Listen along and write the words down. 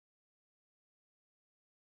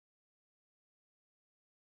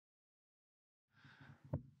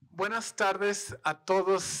Buenas tardes a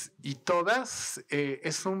todos y todas.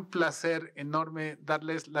 Es un placer enorme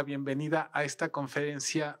darles la bienvenida a esta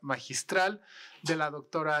conferencia magistral de la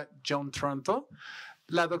doctora Joan Tronto.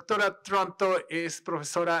 La doctora Tronto es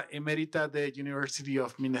profesora emérita de University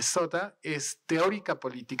of Minnesota, es teórica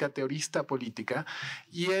política, teorista política,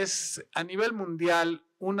 y es a nivel mundial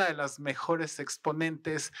una de las mejores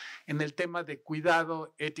exponentes en el tema de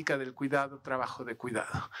cuidado, ética del cuidado, trabajo de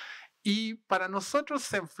cuidado. Y para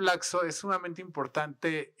nosotros en FLACSO es sumamente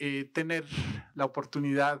importante tener la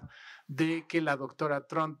oportunidad de que la doctora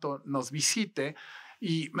Tronto nos visite,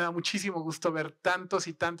 y me da muchísimo gusto ver tantos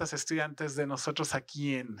y tantas estudiantes de nosotros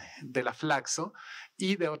aquí de la FLACSO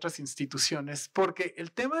y de otras instituciones, porque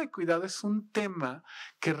el tema de cuidado es un tema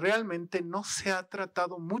que realmente no se ha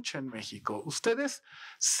tratado mucho en México. Ustedes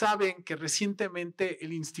saben que recientemente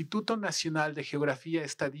el Instituto Nacional de Geografía,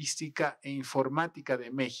 Estadística e Informática de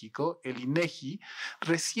México, el INEGI,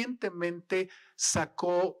 recientemente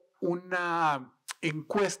sacó una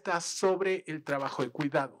encuesta sobre el trabajo de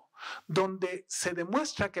cuidado, donde se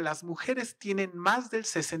demuestra que las mujeres tienen más del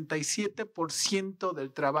 67%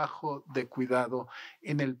 del trabajo de cuidado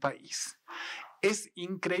en el país. Es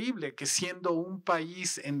increíble que siendo un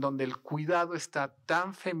país en donde el cuidado está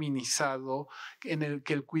tan feminizado, en el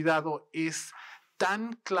que el cuidado es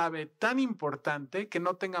tan clave, tan importante, que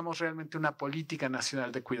no tengamos realmente una política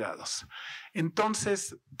nacional de cuidados.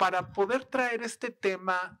 Entonces, para poder traer este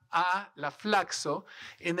tema a la FLACSO,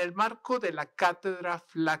 en el marco de la cátedra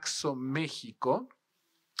FLACSO México,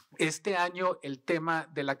 este año el tema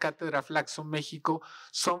de la cátedra FLACSO México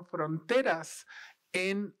son fronteras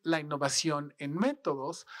en la innovación en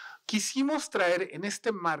métodos. Quisimos traer en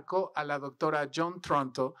este marco a la doctora Joan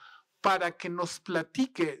Tronto para que nos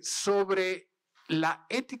platique sobre la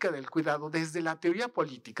ética del cuidado desde la teoría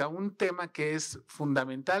política, un tema que es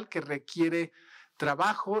fundamental, que requiere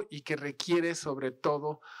trabajo y que requiere sobre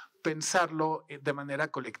todo pensarlo de manera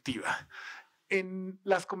colectiva. En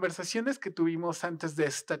las conversaciones que tuvimos antes de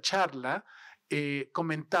esta charla,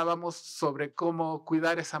 comentábamos sobre cómo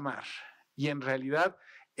cuidar es amar, y en realidad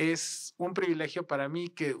es un privilegio para mí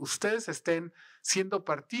que ustedes estén siendo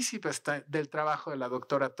partícipes del trabajo de la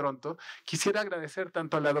doctora Tronto. Quisiera agradecer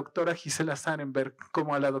tanto a la doctora Gisela Zaremberg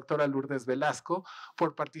como a la doctora Lourdes Velasco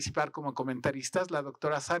por participar como comentaristas. La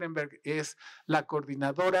doctora Zaremberg es la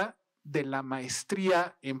coordinadora de la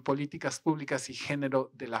maestría en políticas públicas y género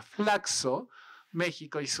de la FLACSO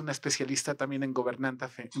México, y es una especialista también en gobernanza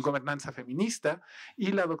feminista,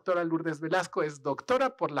 y la doctora Lourdes Velasco es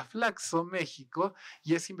doctora por la FLACSO México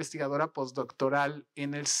y es investigadora postdoctoral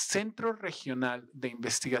en el Centro Regional de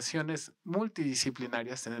Investigaciones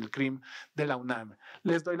Multidisciplinarias en el CRIM de la UNAM.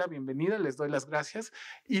 Les doy la bienvenida, les doy las gracias,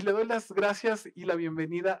 y le doy las gracias y la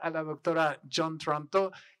bienvenida a la doctora Joan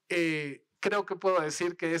Tronto. Creo que puedo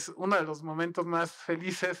decir que es uno de los momentos más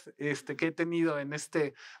felices que he tenido en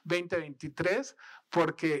este 2023,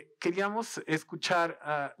 porque queríamos escuchar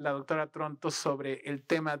a la doctora Tronto sobre el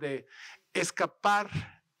tema de escapar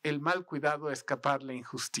el mal cuidado, escapar la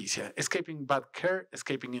injusticia. Escaping bad care,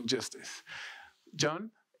 escaping injustice.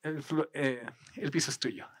 John, el piso es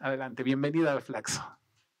tuyo. Adelante, bienvenida al FLACSO.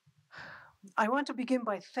 I want to begin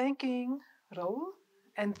by thanking Raúl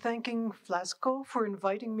and thanking Velasco for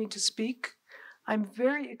inviting me to speak. I'm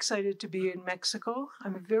very excited to be in Mexico.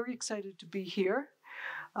 I'm very excited to be here.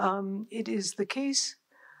 It is the case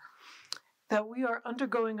that we are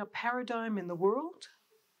undergoing a paradigm in the world.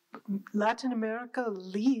 Latin America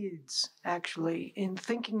leads, actually, in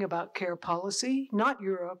thinking about care policy, not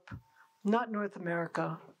Europe, not North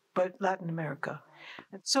America, but Latin America.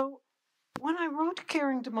 And so when I wrote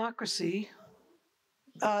Caring Democracy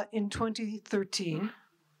in 2013,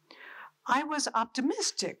 I was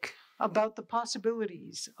optimistic about the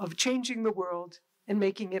possibilities of changing the world and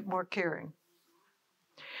making it more caring.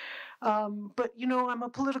 But, you know, I'm a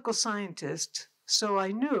political scientist, so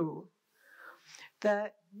I knew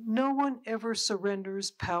that no one ever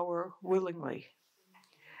surrenders power willingly.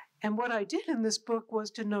 And what I did in this book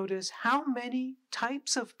was to notice how many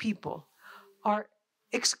types of people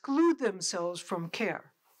exclude themselves from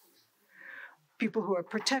care. People who are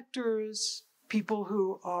protectors, people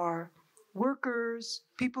who are workers,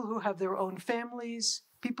 people who have their own families,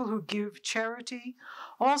 people who give charity,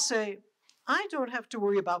 all say, I don't have to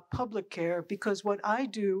worry about public care because what I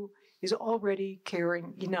do is already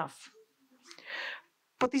caring enough.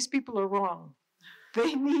 But these people are wrong.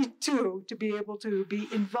 They need to be able to be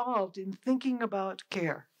involved in thinking about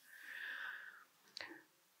care.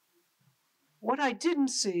 What I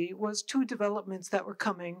didn't see was two developments that were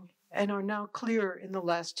coming and are now clear in the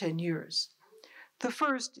last 10 years. The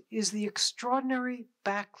first is the extraordinary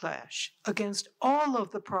backlash against all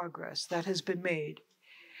of the progress that has been made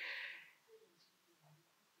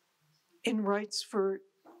in rights for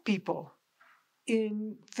people,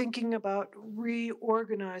 in thinking about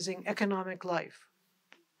reorganizing economic life,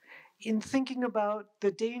 in thinking about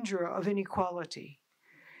the danger of inequality.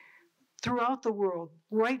 Throughout the world,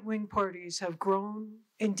 right-wing parties have grown,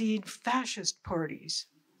 indeed fascist parties.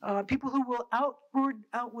 People who will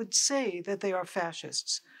outward say that they are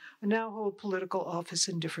fascists now hold political office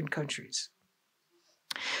in different countries.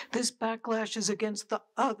 This backlash is against the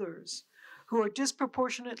others, who are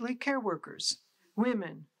disproportionately care workers,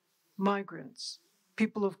 women, migrants,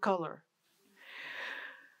 people of color.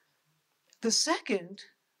 The second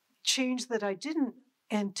change that I didn't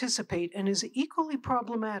anticipate and is equally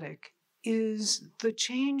problematic is the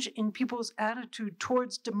change in people's attitude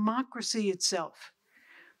towards democracy itself.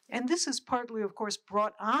 And this is partly, of course,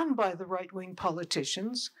 brought on by the right-wing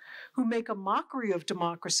politicians who make a mockery of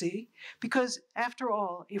democracy because, after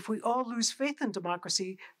all, if we all lose faith in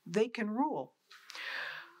democracy, they can rule.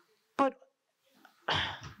 But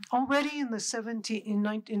already in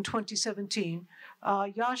 2017,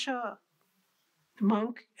 Yasha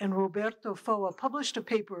Monk and Roberto Foa published a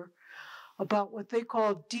paper about what they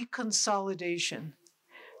call deconsolidation,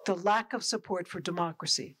 the lack of support for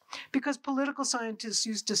democracy. Because political scientists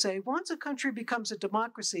used to say, once a country becomes a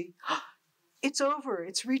democracy, it's over,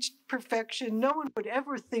 it's reached perfection, no one would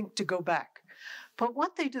ever think to go back. But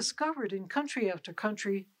what they discovered in country after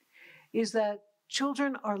country is that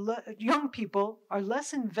young people are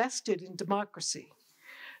less invested in democracy.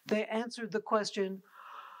 They answered the question,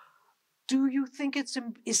 do you think it's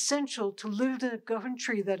essential to live in a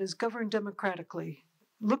country that is governed democratically?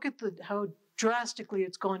 Look at how drastically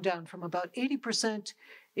it's gone down from about 80%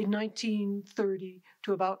 in 1930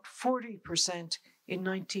 to about 40% in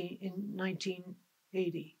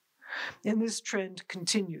 1980. And this trend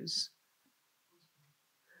continues.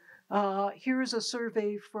 Here is a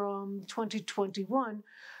survey from 2021.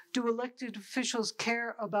 Do elected officials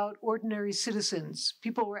care about ordinary citizens?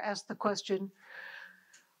 People were asked the question,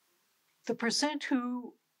 the percent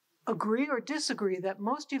who agree or disagree that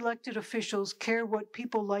most elected officials care what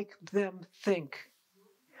people like them think.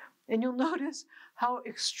 And you'll notice how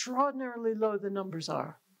extraordinarily low the numbers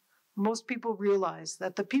are. Most people realize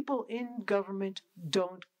that the people in government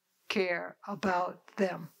don't care about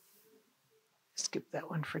them. Skip that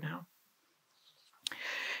one for now.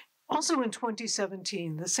 Also in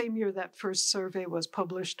 2017, the same year that first survey was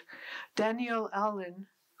published, Danielle Allen,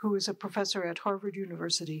 who is a professor at Harvard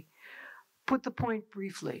University, put the point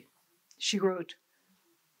briefly. She wrote,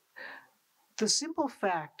 the simple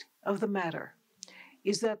fact of the matter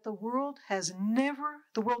is that the world has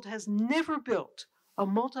never built a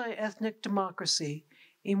multi-ethnic democracy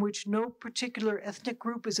in which no particular ethnic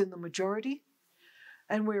group is in the majority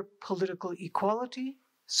and where political equality,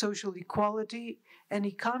 social equality, and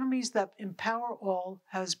economies that empower all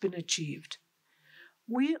has been achieved.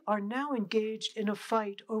 We are now engaged in a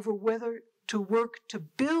fight over whether to work to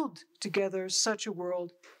build together such a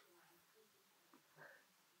world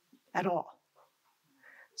at all.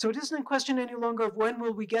 So it isn't a question any longer of when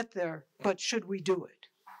will we get there, but should we do it?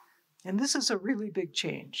 And this is a really big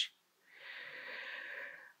change.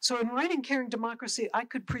 So in writing Caring Democracy, I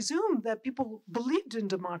could presume that people believed in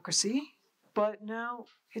democracy, but now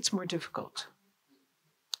it's more difficult.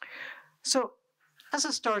 So as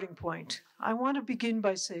a starting point, I want to begin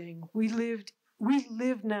by saying we live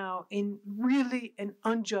now in really an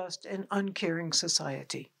unjust and uncaring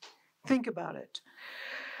society. Think about it.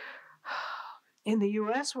 In the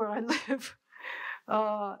US, where I live,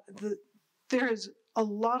 there is a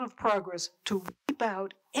lot of progress to wipe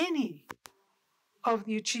out any of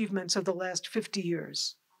the achievements of the last 50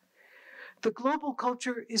 years. The global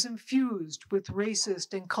culture is infused with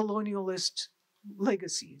racist and colonialist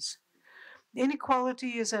legacies.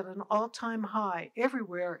 Inequality is at an all-time high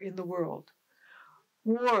everywhere in the world.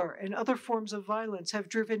 War and other forms of violence have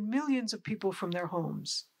driven millions of people from their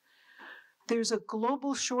homes. There's a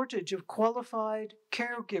global shortage of qualified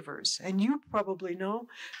caregivers, and you probably know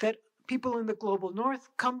that people in the global north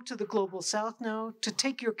come to the global south now to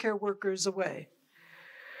take your care workers away.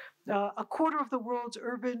 A quarter of the world's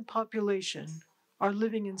urban population are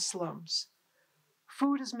living in slums.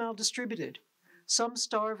 Food is maldistributed. Some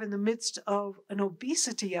starve in the midst of an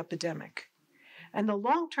obesity epidemic. And the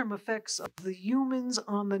long-term effects of the humans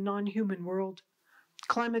on the non-human world,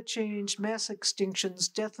 climate change, mass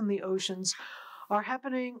extinctions, death in the oceans, are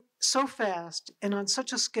happening so fast and on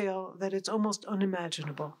such a scale that it's almost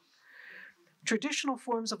unimaginable. Traditional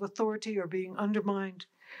forms of authority are being undermined.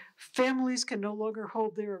 Families can no longer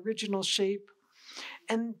hold their original shape.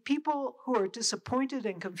 And people who are disappointed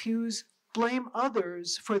and confused blame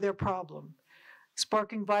others for their problem,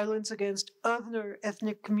 sparking violence against other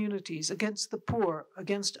ethnic communities, against the poor,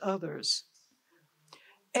 against others.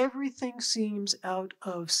 Everything seems out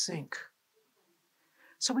of sync.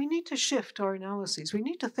 So we need to shift our analyses. We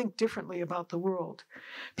need to think differently about the world.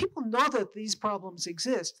 People know that these problems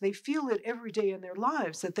exist. They feel it every day in their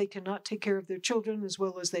lives, that they cannot take care of their children as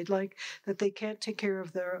well as they'd like, that they can't take care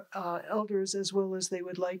of their elders as well as they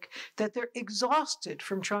would like, that they're exhausted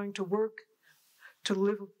from trying to work, to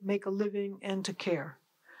live, make a living, and to care.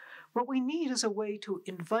 What we need is a way to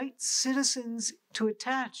invite citizens to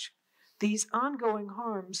attach these ongoing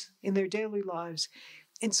harms in their daily lives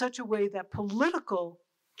in such a way that political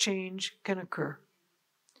change can occur.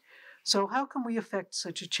 So how can we affect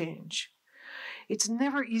such a change? It's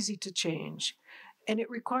never easy to change, and it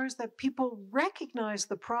requires that people recognize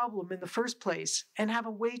the problem in the first place and have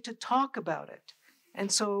a way to talk about it.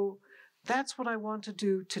 And so that's what I want to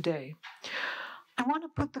do today. I want to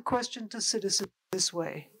put the question to citizens this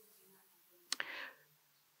way.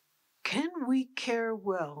 Can we care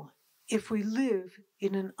well if we live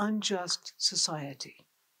in an unjust society?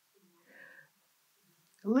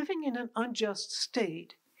 Living in an unjust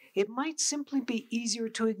state, it might simply be easier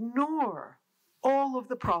to ignore all of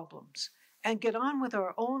the problems and get on with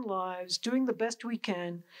our own lives, doing the best we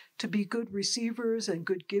can to be good receivers and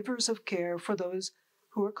good givers of care for those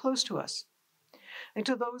who are close to us and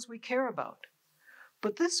to those we care about.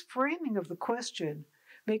 But this framing of the question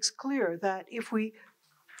makes clear that if we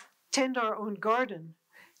tend our own garden,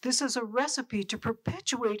 this is a recipe to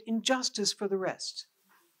perpetuate injustice for the rest.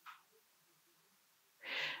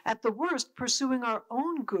 At the worst, pursuing our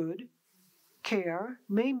own good care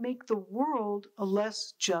may make the world a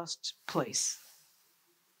less just place.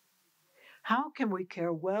 How can we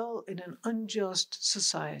care well in an unjust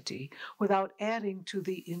society without adding to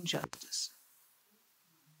the injustice?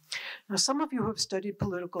 Now, some of you who have studied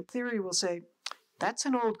political theory will say, that's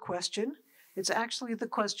an old question. It's actually the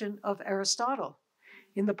question of Aristotle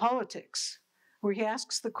in the Politics, where he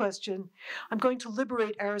asks the question, I'm going to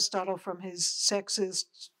liberate Aristotle from his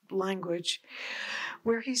sexist language,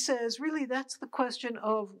 where he says, really, that's the question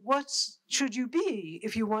of what should you be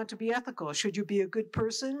if you want to be ethical? Should you be a good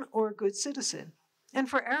person or a good citizen? And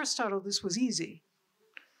for Aristotle, this was easy,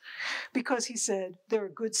 because he said there are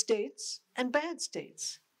good states and bad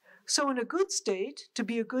states. So in a good state, to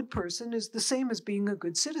be a good person is the same as being a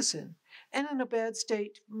good citizen. And in a bad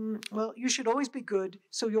state, well, you should always be good,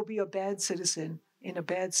 so you'll be a bad citizen in a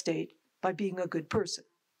bad state by being a good person.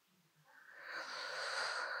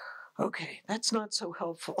 Okay, that's not so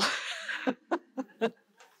helpful.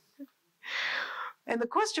 And the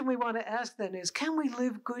question we want to ask then is, can we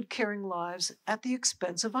live good, caring lives at the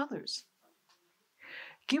expense of others?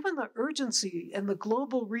 Given the urgency and the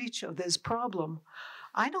global reach of this problem,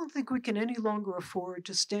 I don't think we can any longer afford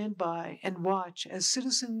to stand by and watch as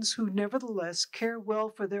citizens who nevertheless care well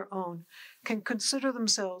for their own can consider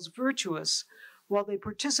themselves virtuous while they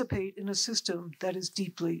participate in a system that is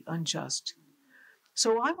deeply unjust.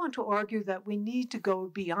 So I want to argue that we need to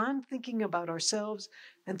go beyond thinking about ourselves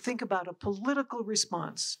and think about a political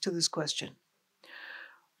response to this question.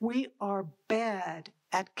 We are bad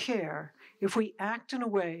at care if we act in a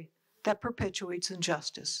way that perpetuates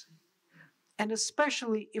injustice, and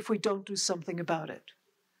especially if we don't do something about it.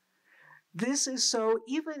 This is so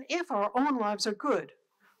even if our own lives are good.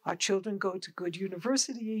 Our children go to good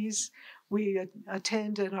universities, we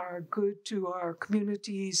attend and are good to our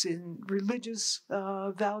communities in religious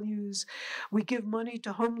values, we give money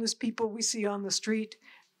to homeless people we see on the street.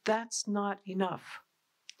 That's not enough.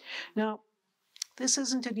 Now, this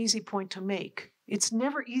isn't an easy point to make. It's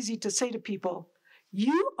never easy to say to people,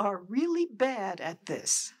 you are really bad at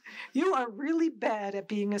this. You are really bad at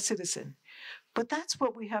being a citizen. But that's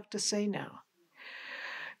what we have to say now.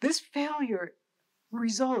 This failure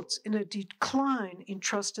results in a decline in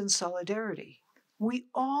trust and solidarity. We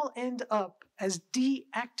all end up as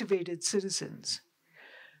deactivated citizens.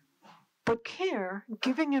 But care,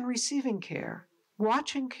 giving and receiving care,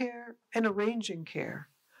 watching care and arranging care,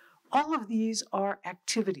 all of these are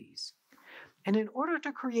activities. And in order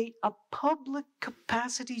to create a public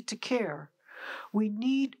capacity to care, we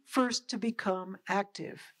need first to become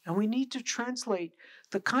active. And we need to translate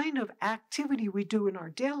the kind of activity we do in our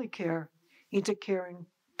daily care into caring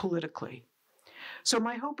politically. So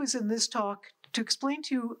my hope is in this talk to explain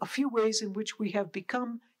to you a few ways in which we have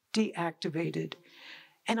become deactivated.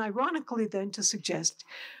 And ironically then to suggest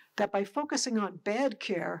that by focusing on bad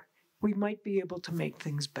care, we might be able to make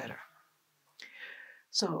things better.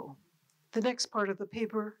 So the next part of the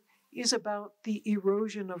paper is about the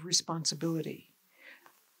erosion of responsibility.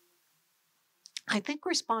 I think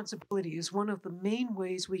responsibility is one of the main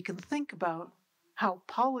ways we can think about how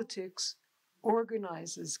politics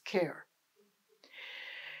organizes care.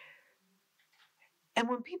 And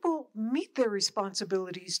when people meet their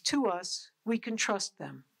responsibilities to us, we can trust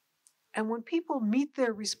them. And when people meet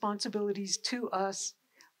their responsibilities to us,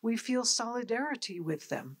 we feel solidarity with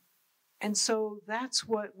them. And so that's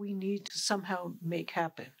what we need to somehow make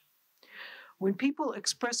happen. When people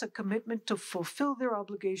express a commitment to fulfill their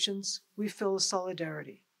obligations, we feel a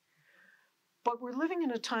solidarity. But we're living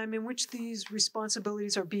in a time in which these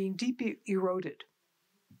responsibilities are being deeply eroded.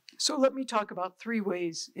 So let me talk about 3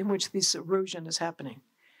 ways in which this erosion is happening.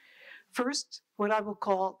 First, what I will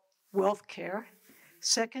call wealth care.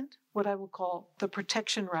 Second, what I will call the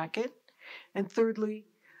protection racket. And thirdly,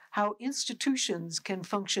 how institutions can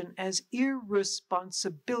function as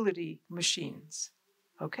irresponsibility machines.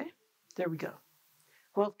 Okay, there we go.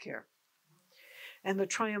 Wealth care and the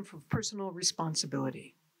triumph of personal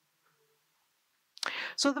responsibility.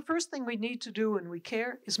 So the first thing we need to do when we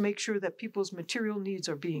care is make sure that people's material needs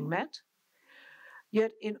are being met.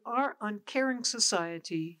 Yet in our uncaring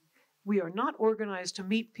society, we are not organized to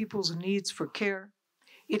meet people's needs for care.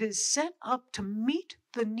 It is set up to meet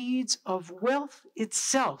the needs of wealth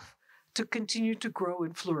itself to continue to grow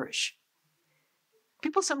and flourish.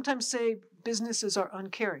 People sometimes say businesses are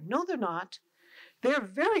uncaring. No, they're not. They're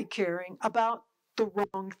very caring about the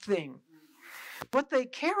wrong thing. What they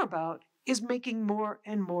care about is making more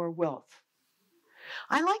and more wealth.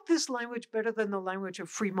 I like this language better than the language of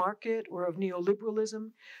free market or of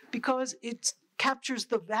neoliberalism because it captures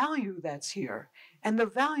the value that's here, and the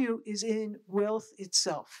value is in wealth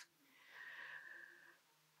itself.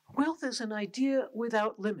 Wealth is an idea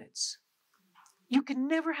without limits. You can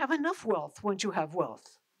never have enough wealth once you have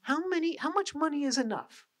wealth. How much money is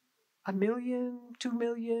enough? 1 million, 2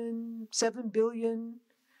 million, 7 billion?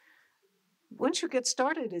 Once you get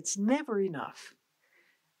started, it's never enough.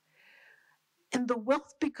 And the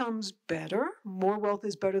wealth becomes better. More wealth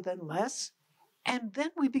is better than less. And then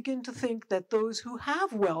we begin to think that those who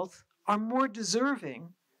have wealth are more deserving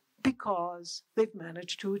because they've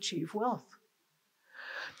managed to achieve wealth.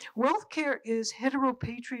 Wealth care is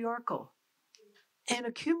heteropatriarchal and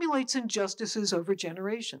accumulates injustices over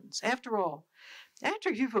generations. After all,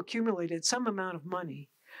 after you've accumulated some amount of money,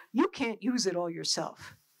 you can't use it all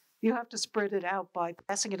yourself. You have to spread it out by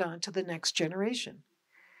passing it on to the next generation.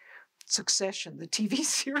 Succession, the TV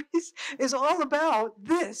series, is all about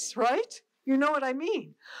this, right? You know what I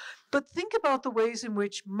mean? But think about the ways in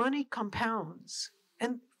which money compounds.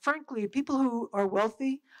 And frankly, people who are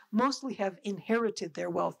wealthy mostly have inherited their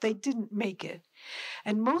wealth. They didn't make it.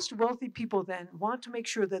 And most wealthy people then want to make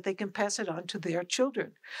sure that they can pass it on to their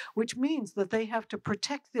children, which means that they have to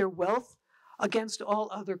protect their wealth against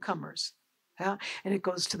all other comers. And it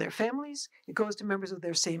goes to their families, it goes to members of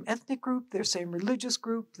their same ethnic group, their same religious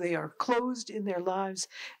group. They are closed in their lives,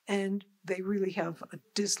 and they really have a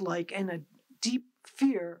dislike and a deep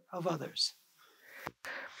fear of others.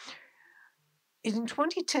 In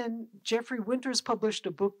 2010, Jeffrey Winters published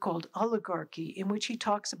a book called Oligarchy, in which he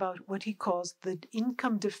talks about what he calls the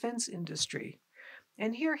income defense industry.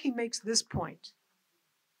 And here he makes this point.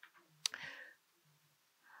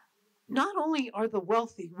 Not only are the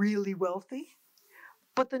wealthy really wealthy,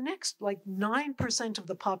 but the next 9% of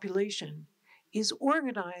the population is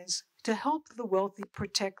organized to help the wealthy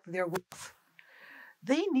protect their wealth.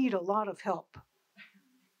 They need a lot of help.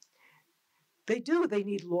 They do. They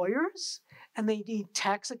need lawyers, and they need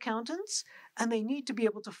tax accountants, and they need to be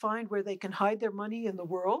able to find where they can hide their money in the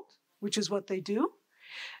world, which is what they do.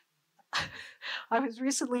 I was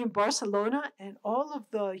recently in Barcelona, and all of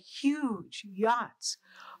the huge yachts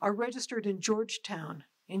are registered in Georgetown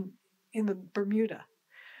in the Bermuda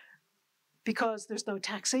because there's no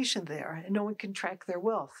taxation there and no one can track their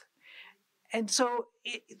wealth. And so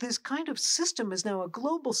this kind of system is now a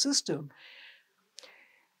global system.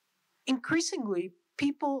 Increasingly,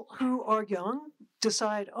 people who are young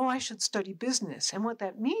decide, oh, I should study business. And what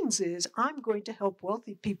that means is I'm going to help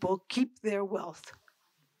wealthy people keep their wealth.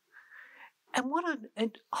 And what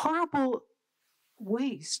a horrible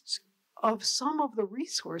waste of some of the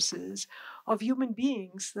resources of human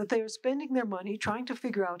beings that they are spending their money trying to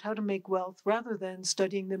figure out how to make wealth rather than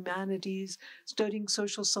studying the humanities, studying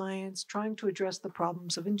social science, trying to address the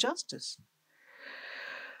problems of injustice.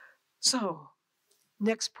 So,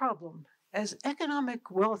 next problem. As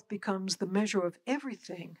economic wealth becomes the measure of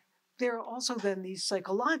everything, there are also then these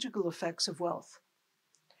psychological effects of wealth.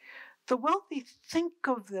 The wealthy think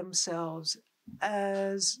of themselves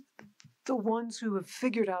as the ones who have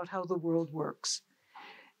figured out how the world works.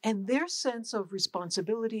 And their sense of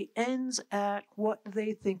responsibility ends at what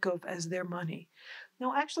they think of as their money.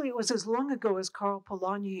 Now, actually, it was as long ago as Karl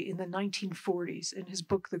Polanyi in the 1940s in his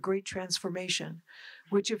book, The Great Transformation,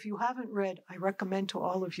 which if you haven't read, I recommend to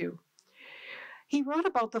all of you. He wrote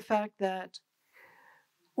about the fact that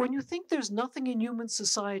when you think there's nothing in human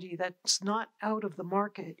society that's not out of the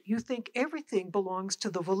market, you think everything belongs to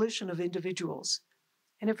the volition of individuals.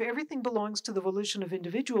 And if everything belongs to the volition of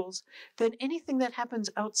individuals, then anything that happens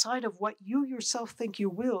outside of what you yourself think you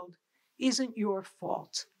willed isn't your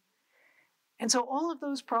fault. And so all of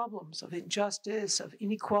those problems of injustice, of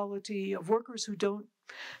inequality, of workers who don't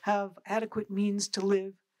have adequate means to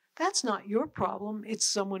live, that's not your problem, it's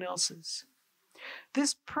someone else's.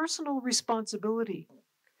 This personal responsibility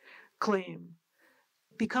claim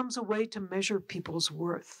becomes a way to measure people's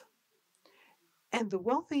worth. And the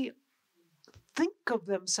wealthy think of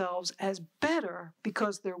themselves as better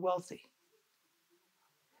because they're wealthy.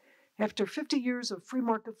 After 50 years of free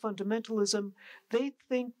market fundamentalism, they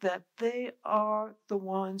think that they are the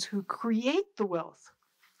ones who create the wealth.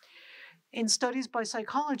 In studies by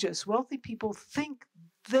psychologists, wealthy people think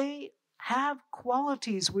they have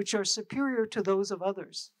qualities which are superior to those of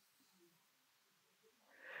others.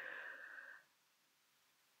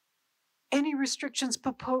 Any restrictions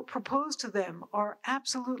proposed to them are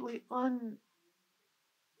absolutely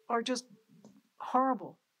are just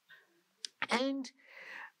horrible. And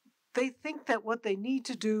they think that what they need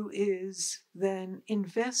to do is then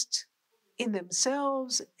invest in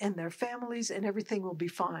themselves and their families and everything will be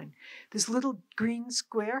fine. This little green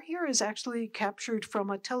square here is actually captured from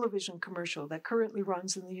a television commercial that currently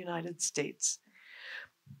runs in the United States.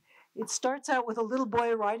 It starts out with a little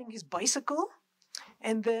boy riding his bicycle.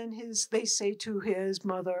 And then they say to his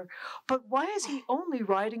mother, but why is he only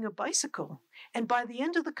riding a bicycle? And by the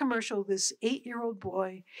end of the commercial, this 8-year-old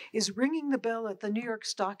boy is ringing the bell at the New York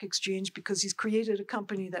Stock Exchange because he's created a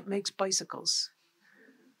company that makes bicycles.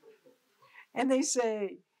 And they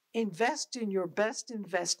say, invest in your best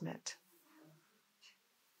investment.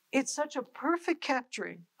 It's such a perfect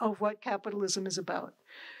capturing of what capitalism is about.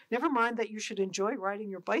 Never mind that you should enjoy riding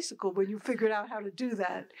your bicycle when you figured out how to do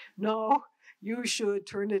that. No. You should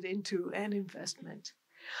turn it into an investment.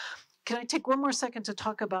 Can I take one more second to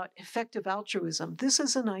talk about effective altruism? This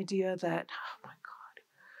is an idea that, oh my God,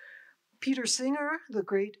 Peter Singer, the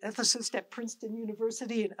great ethicist at Princeton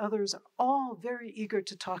University, and others are all very eager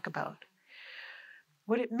to talk about.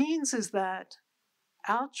 What it means is that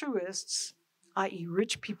altruists, i.e.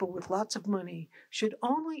 rich people with lots of money, should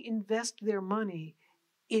only invest their money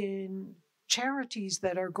in charities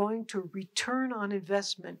that are going to return on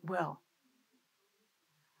investment well.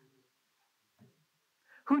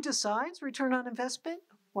 Who decides return on investment?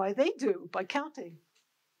 Why, they do, by counting.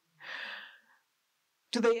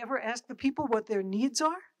 Do they ever ask the people what their needs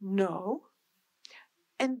are? No.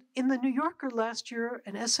 And in the New Yorker last year,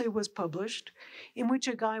 an essay was published in which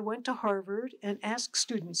a guy went to Harvard and asked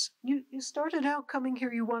students, you started out coming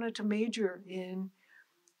here, you wanted to major in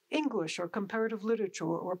English or comparative literature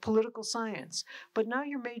or political science, but now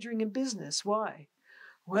you're majoring in business. Why?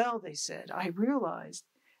 Well, they said, I realized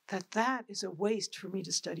that is a waste for me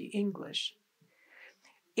to study English.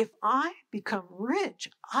 If I become rich,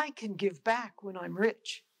 I can give back when I'm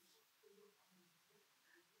rich.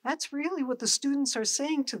 That's really what the students are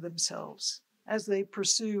saying to themselves as they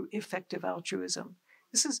pursue effective altruism.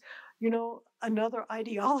 This is, another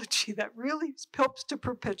ideology that really helps to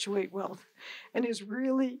perpetuate wealth and is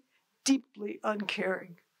really deeply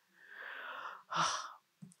uncaring.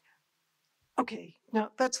 Okay,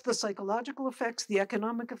 now that's the psychological effects. The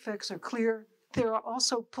economic effects are clear. There are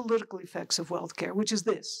also political effects of wealth care, which is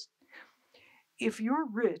this. If you're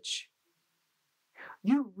rich,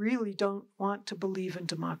 you really don't want to believe in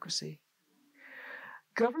democracy.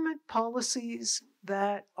 Government policies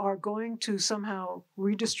that are going to somehow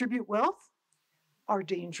redistribute wealth are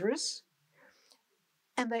dangerous.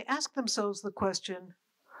 And they ask themselves the question,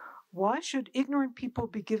 why should ignorant people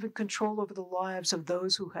be given control over the lives of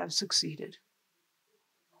those who have succeeded?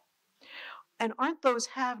 And aren't those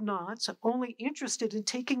have-nots only interested in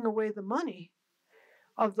taking away the money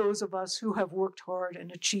of those of us who have worked hard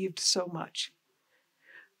and achieved so much?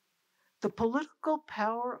 The political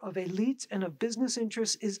power of elites and of business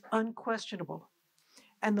interests is unquestionable,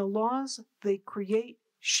 and the laws they create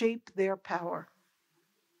shape their power.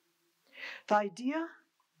 The idea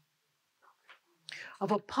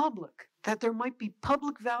of a public, that there might be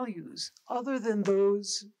public values other than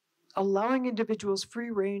those allowing individuals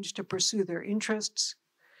free range to pursue their interests,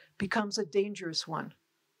 becomes a dangerous one.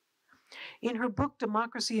 In her book,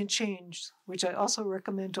 Democracy and Change, which I also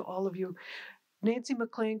recommend to all of you, Nancy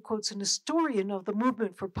MacLean quotes an historian of the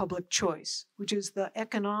movement for public choice, which is the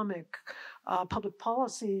economic public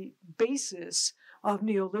policy basis of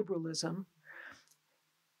neoliberalism.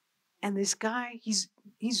 And this guy, he's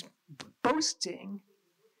boasting,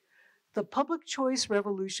 the public choice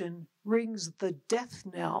revolution rings the death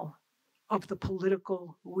knell of the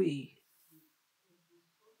political we.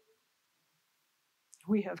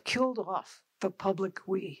 We have killed off the public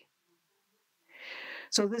we.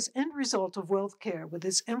 So this end result of wealth care, with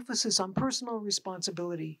its emphasis on personal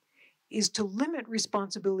responsibility, is to limit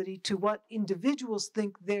responsibility to what individuals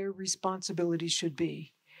think their responsibility should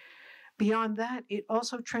be. Beyond that, it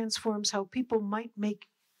also transforms how people might make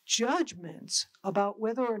judgments about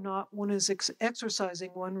whether or not one is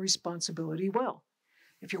exercising one responsibility well.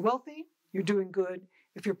 If you're wealthy, you're doing good.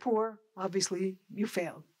 If you're poor, obviously you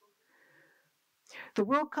failed. The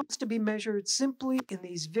world comes to be measured simply in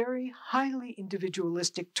these very highly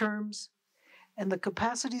individualistic terms, and the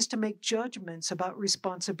capacities to make judgments about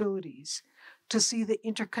responsibilities, to see the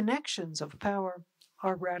interconnections of power,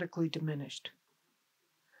 are radically diminished.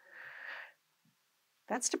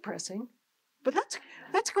 That's depressing, but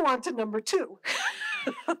let's go on to number 2,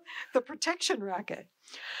 the protection racket.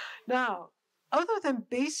 Now, other than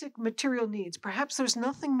basic material needs, perhaps there's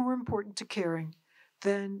nothing more important to caring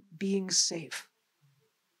than being safe.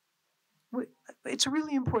 It's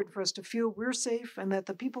really important for us to feel we're safe and that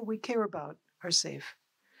the people we care about are safe.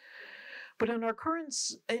 But in our current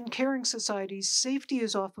and caring societies, safety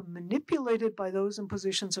is often manipulated by those in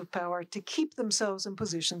positions of power to keep themselves in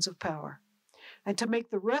positions of power and to make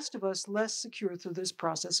the rest of us less secure through this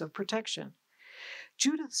process of protection.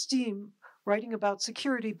 Judith Steen, writing about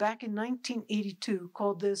security back in 1982,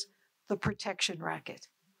 called this the protection racket.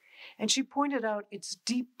 And she pointed out it's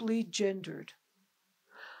deeply gendered.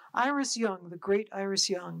 Iris Young, the great Iris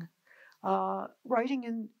Young, writing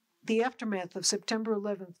in the aftermath of September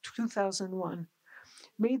 11th, 2001,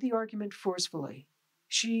 made the argument forcefully.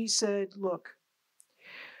 She said, look,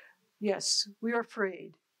 yes, we are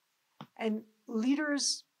afraid, and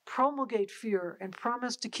leaders promulgate fear and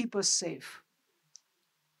promise to keep us safe.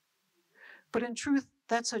 But in truth,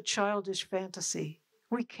 that's a childish fantasy.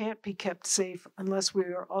 We can't be kept safe unless we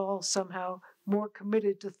are all somehow more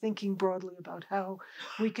committed to thinking broadly about how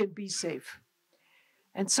we can be safe.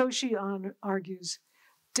 And so she argues,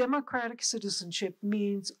 democratic citizenship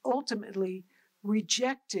means ultimately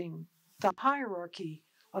rejecting the hierarchy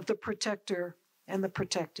of the protector and the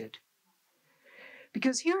protected.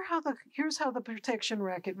 Because here's how the protection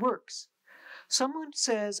racket works. Someone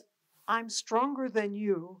says, I'm stronger than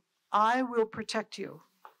you, I will protect you.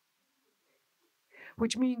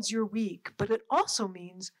 Which means you're weak, but it also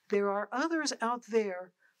means there are others out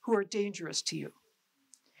there who are dangerous to you.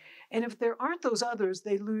 And if there aren't those others,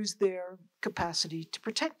 they lose their capacity to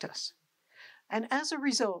protect us. And as a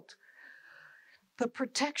result, the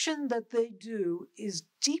protection that they do is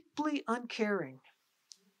deeply uncaring.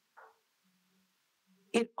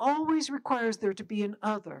 It always requires there to be an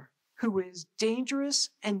other who is dangerous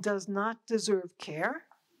and does not deserve care.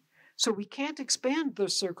 So we can't expand the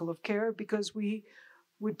circle of care because we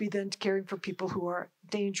would be then caring for people who are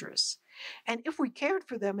dangerous. And if we cared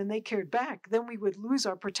for them and they cared back, then we would lose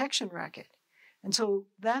our protection racket. And so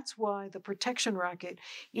that's why the protection racket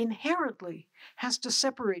inherently has to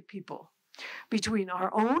separate people between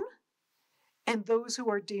our own and those who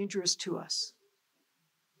are dangerous to us.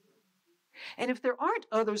 And if there aren't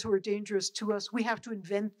others who are dangerous to us, we have to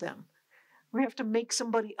invent them. We have to make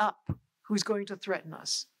somebody up who's going to threaten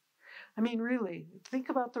us. I mean, really, think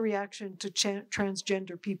about the reaction to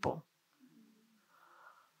transgender people.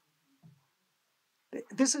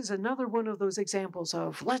 This is another one of those examples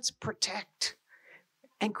of let's protect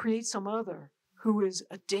and create some other who is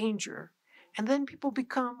a danger. And then people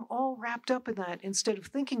become all wrapped up in that instead of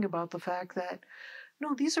thinking about the fact that,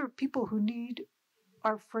 no, these are people who need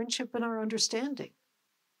our friendship and our understanding.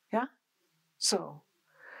 Yeah? So,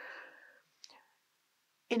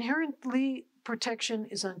 inherently, protection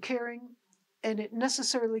is uncaring, and it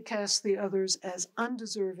necessarily casts the others as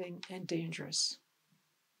undeserving and dangerous.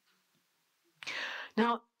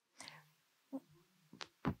 Now,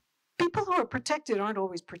 people who are protected aren't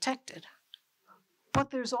always protected,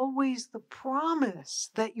 but there's always the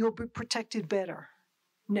promise that you'll be protected better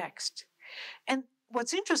next. And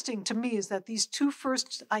what's interesting to me is that these two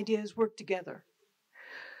first ideas work together.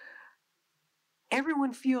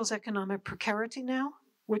 Everyone feels economic precarity now,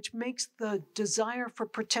 which makes the desire for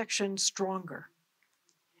protection stronger.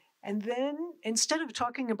 And then, instead of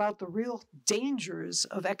talking about the real dangers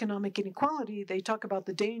of economic inequality, they talk about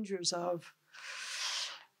the dangers of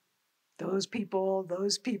those people,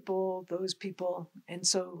 those people, those people. And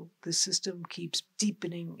so the system keeps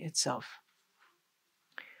deepening itself.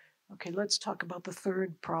 Okay, let's talk about the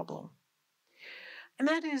third problem. And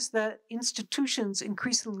that is that institutions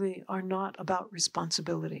increasingly are not about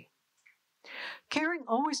responsibility. Caring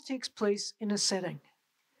always takes place in a setting,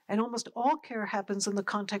 and almost all care happens in the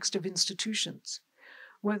context of institutions,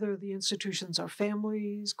 whether the institutions are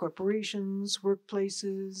families, corporations,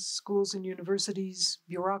 workplaces, schools and universities,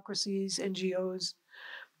 bureaucracies, NGOs.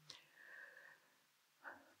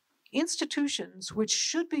 Institutions, which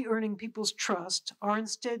should be earning people's trust, are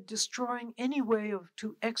instead destroying any way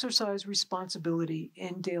to exercise responsibility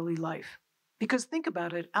in daily life. Because think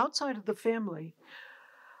about it, outside of the family,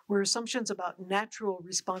 where assumptions about natural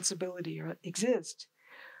responsibility exist,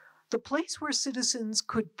 the place where citizens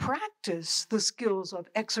could practice the skills of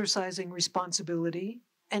exercising responsibility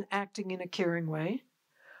and acting in a caring way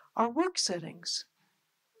are work settings.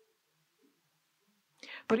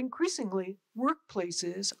 But increasingly,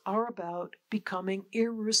 workplaces are about becoming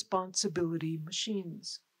irresponsibility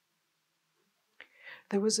machines.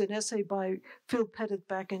 There was an essay by Phil Pettit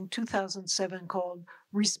back in 2007 called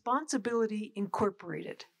Responsibility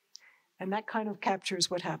Incorporated, and that kind of captures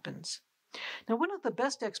what happens. Now, one of the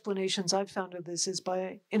best explanations I've found of this is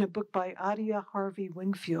in a book by Adia Harvey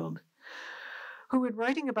Wingfield, who in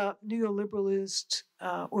writing about neoliberalist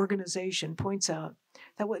organization points out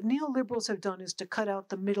that what neoliberals have done is to cut out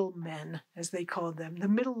the middlemen, as they call them, the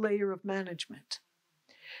middle layer of management.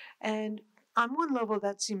 And on one level,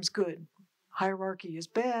 that seems good. Hierarchy is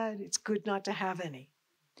bad. It's good not to have any.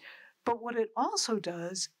 But what it also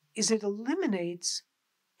does is it eliminates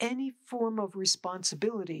any form of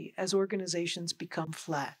responsibility as organizations become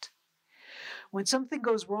flat. When something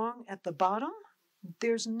goes wrong at the bottom,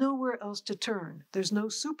 there's nowhere else to turn. There's no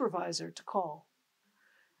supervisor to call.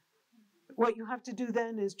 What you have to do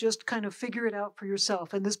then is just kind of figure it out for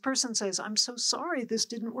yourself. And this person says, I'm so sorry this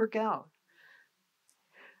didn't work out.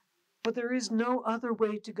 But there is no other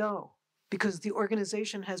way to go because the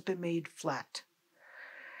organization has been made flat.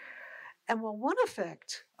 And while one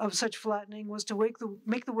effect of such flattening was to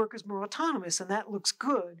make the workers more autonomous, and that looks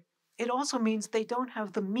good, it also means they don't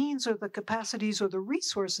have the means or the capacities or the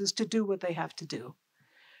resources to do what they have to do.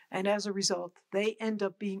 And as a result, they end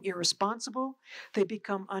up being irresponsible, they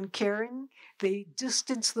become uncaring, they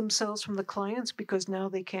distance themselves from the clients because now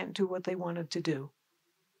they can't do what they wanted to do.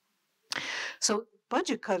 So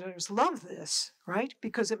budget cutters love this, right?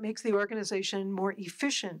 Because it makes the organization more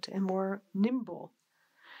efficient and more nimble.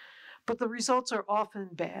 But the results are often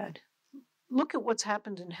bad. Look at what's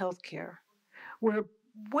happened in healthcare, where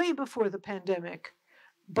way before the pandemic,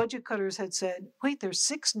 budget cutters had said, wait, there's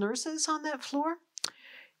 6 nurses on that floor?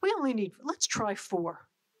 We only need, let's try 4.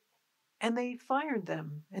 And they fired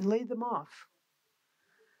them and laid them off.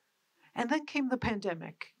 And then came the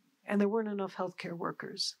pandemic, and there weren't enough healthcare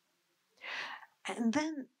workers. And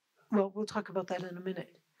then, well, we'll talk about that in a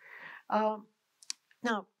minute.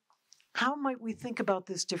 Now, how might we think about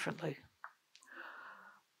this differently?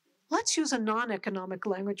 Let's use a non-economic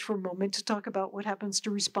language for a moment to talk about what happens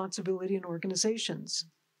to responsibility in organizations.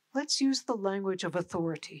 Let's use the language of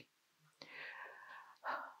authority.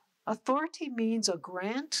 Authority means a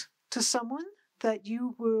grant to someone that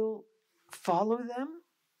you will follow them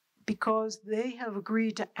because they have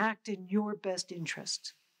agreed to act in your best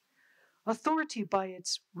interest. Authority by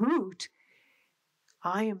its root,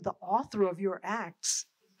 I am the author of your acts,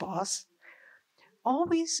 boss,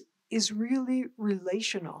 always is really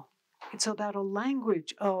relational. It's about a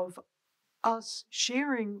language of us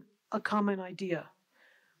sharing a common idea.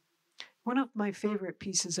 One of my favorite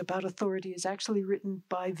pieces about authority is actually written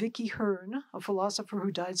by Vicky Hearn, a philosopher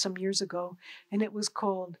who died some years ago, and it was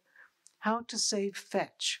called How to Say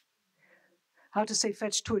Fetch. How to say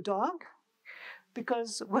fetch to a dog?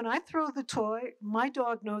 Because when I throw the toy, my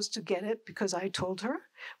dog knows to get it because I told her.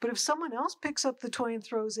 But if someone else picks up the toy and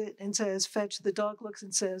throws it and says, fetch, the dog looks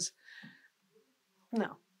and says,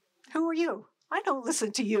 no. Who are you? I don't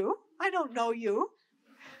listen to you. I don't know you,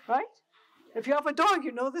 right? If you have a dog,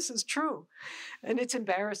 you know this is true. And it's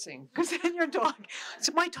embarrassing because then your dog,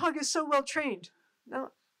 so my dog is so well trained.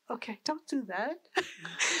 No, okay, don't do that.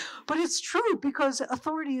 But it's true because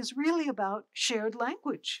authority is really about shared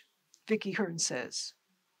language, Vicky Hearn says.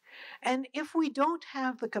 And if we don't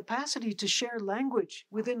have the capacity to share language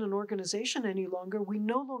within an organization any longer, we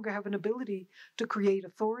no longer have an ability to create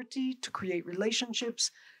authority, to create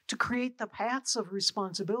relationships, to create the paths of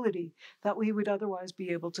responsibility that we would otherwise be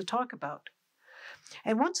able to talk about.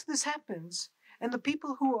 And once this happens, and the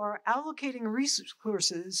people who are allocating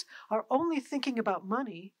resources are only thinking about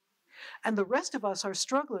money, and the rest of us are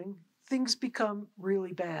struggling, things become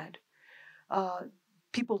really bad.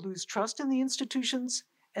 People lose trust in the institutions,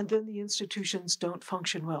 and then the institutions don't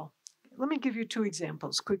function well. Let me give you two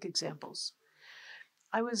examples, quick examples.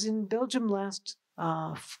 I was in Belgium last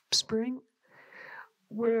spring,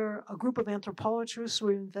 where a group of anthropologists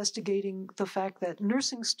were investigating the fact that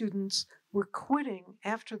nursing students were quitting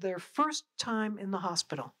after their first time in the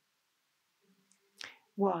hospital.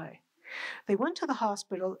 Why? They went to the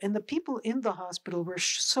hospital, and the people in the hospital were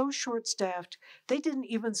so short-staffed, they didn't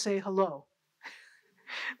even say hello.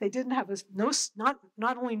 They didn't have not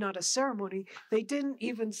only not a ceremony, they didn't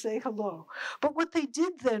even say hello. But what they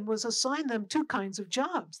did then was assign them two kinds of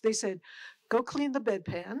jobs. They said, go clean the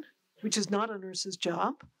bedpan, which is not a nurse's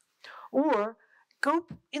job, or go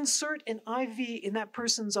insert an IV in that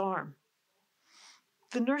person's arm.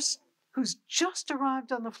 The nurse who's just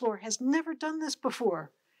arrived on the floor has never done this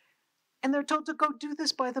before. And they're told to go do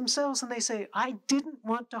this by themselves, and they say, I didn't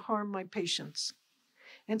want to harm my patients.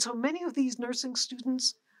 And so many of these nursing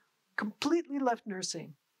students completely left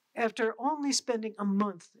nursing after only spending a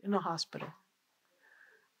month in a hospital.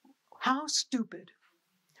 How stupid.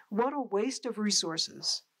 What a waste of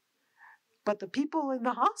resources. But the people in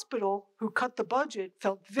the hospital who cut the budget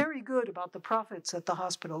felt very good about the profits that the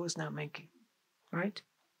hospital was now making, right?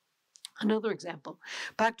 Another example,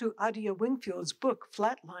 back to Adia Wingfield's book,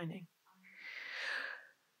 Flatlining.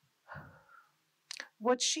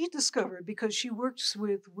 What she discovered, because she works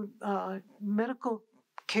with medical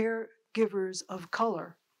caregivers of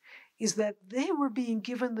color, is that they were being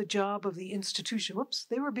given the job of the institution.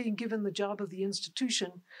 They were being given the job of the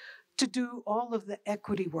institution to do all of the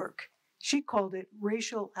equity work. She called it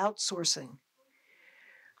racial outsourcing,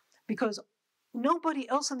 because nobody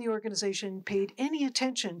else in the organization paid any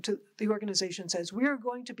attention to the organization says, we are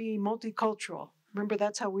going to be multicultural. Remember,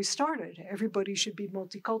 that's how we started. Everybody should be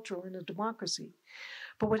multicultural in a democracy.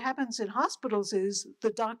 But what happens in hospitals is the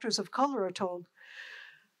doctors of color are told,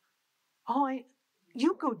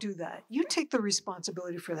 you go do that. You take the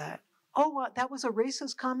responsibility for that. That was a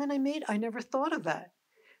racist comment I made? I never thought of that.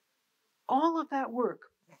 All of that work,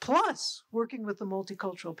 plus working with the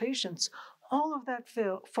multicultural patients, all of that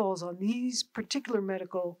falls on these particular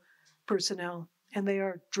medical personnel, and they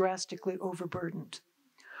are drastically overburdened.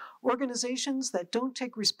 Organizations that don't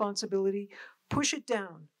take responsibility push it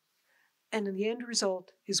down, and in the end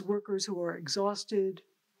result is workers who are exhausted,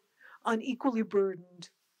 unequally burdened,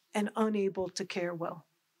 and unable to care well.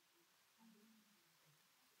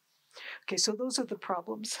 Okay, so those are the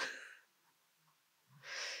problems.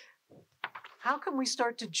 How can we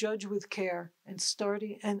start to judge with care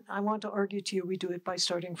and I want to argue to you we do it by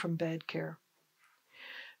starting from bad care.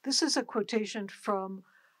 This is a quotation from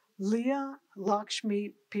Leah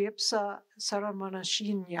Lakshmi Piepsa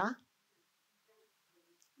Saramanashinya.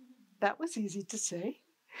 That was easy to say.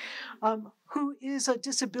 Who is a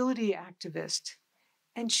disability activist.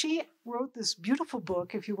 And she wrote this beautiful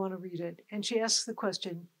book, if you want to read it, and she asks the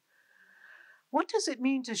question, what does it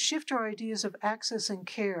mean to shift our ideas of access and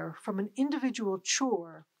care from an individual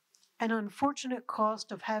chore, an unfortunate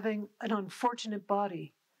cost of having an unfortunate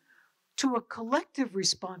body, to a collective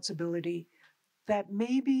responsibility that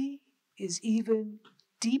maybe is even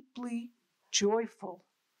deeply joyful?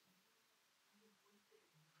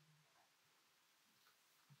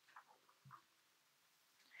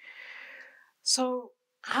 So,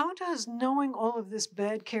 how does knowing all of this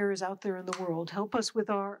bad care is out there in the world help us with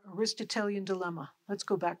our Aristotelian dilemma? Let's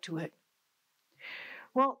go back to it.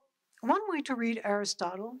 Well, one way to read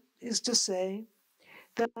Aristotle is to say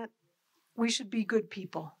that we should be good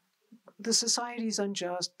people. The society is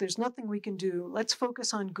unjust. There's nothing we can do. Let's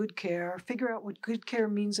focus on good care, figure out what good care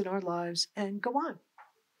means in our lives, and go on.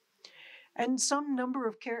 And some number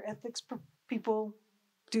of care ethics people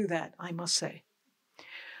do that, I must say.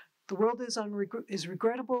 The world is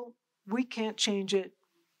regrettable. We can't change it.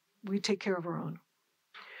 We take care of our own.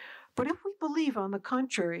 But if we believe, on the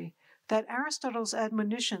contrary, that Aristotle's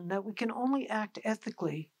admonition that we can only act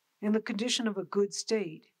ethically in the condition of a good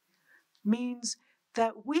state means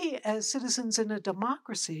that we, as citizens in a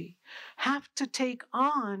democracy, have to take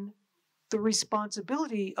on the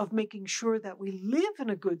responsibility of making sure that we live in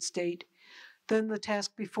a good state, then the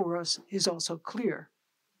task before us is also clear.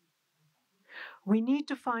 We need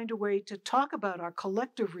to find a way to talk about our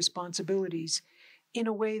collective responsibilities in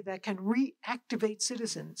a way that can reactivate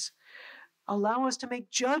citizens, allow us to make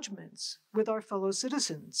judgments with our fellow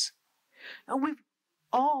citizens. And we've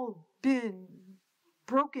all been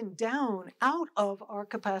broken down out of our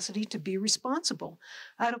capacity to be responsible,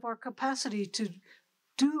 out of our capacity to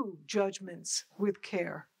do judgments with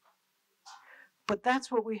care. But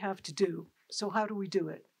that's what we have to do. So how do we do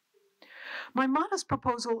it? My modest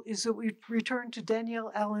proposal is that we return to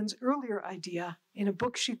Danielle Allen's earlier idea in a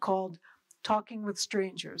book she called Talking with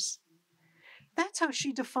Strangers. That's how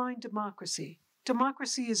she defined democracy.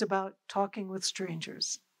 Democracy is about talking with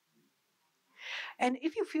strangers. And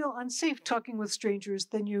if you feel unsafe talking with strangers,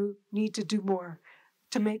 then you need to do more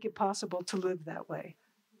to make it possible to live that way.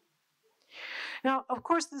 Now, of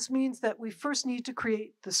course, this means that we first need to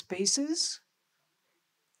create the spaces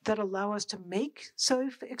that allow us to make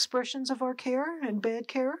safe expressions of our care and bad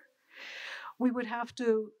care. We would have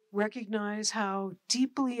to recognize how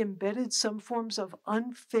deeply embedded some forms of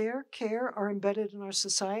unfair care are embedded in our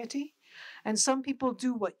society. And some people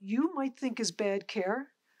do what you might think is bad care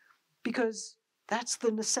because that's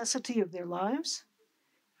the necessity of their lives,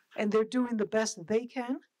 and they're doing the best they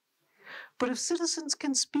can. But if citizens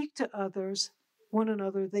can speak to one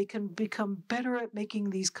another, they can become better at making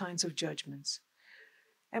these kinds of judgments.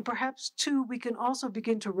 And perhaps, too, we can also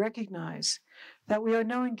begin to recognize that we are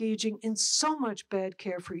now engaging in so much bad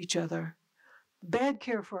care for each other, bad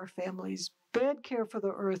care for our families, bad care for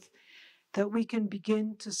the earth, that we can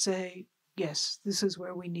begin to say, yes, this is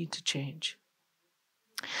where we need to change.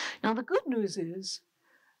 Now, the good news is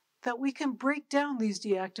that we can break down these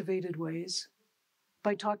deactivated ways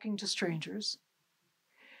by talking to strangers.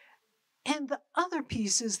 And the other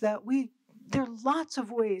piece is that there are lots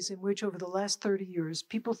of ways in which over the last 30 years,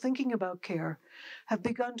 people thinking about care have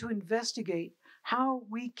begun to investigate how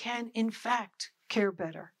we can, in fact, care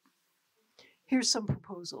better. Here's some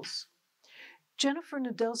proposals. Jennifer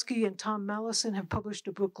Nadelsky and Tom Mallison have published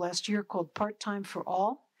a book last year called Part-Time for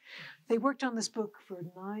All. They worked on this book for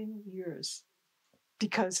 9 years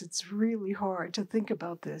because it's really hard to think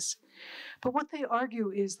about this. But what they argue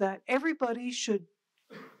is that everybody should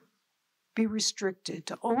be restricted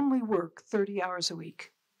to only work 30 hours a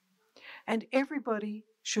week. And everybody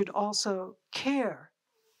should also care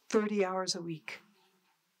 30 hours a week.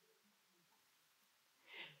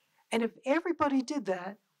 And if everybody did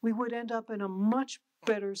that, we would end up in a much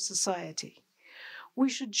better society. We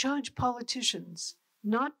should judge politicians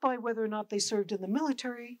not by whether or not they served in the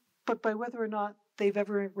military, but by whether or not they've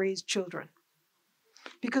ever raised children.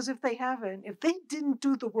 Because if they haven't, if they didn't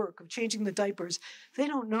do the work of changing the diapers, they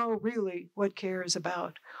don't know really what care is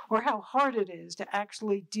about or how hard it is to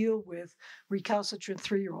actually deal with recalcitrant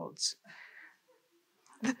 3-year-olds.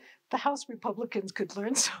 The House Republicans could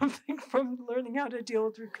learn something from learning how to deal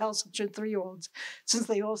with recalcitrant 3-year-olds, since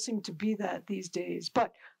they all seem to be that these days.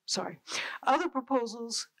 But, sorry. Other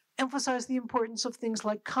proposals emphasize the importance of things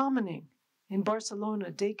like commoning. In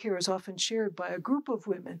Barcelona, daycare is often shared by a group of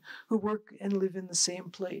women who work and live in the same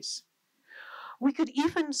place. We could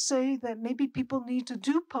even say that maybe people need to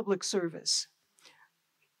do public service.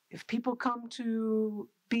 If people come to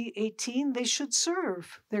be 18, they should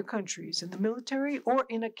serve their countries in the military or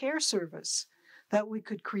in a care service that we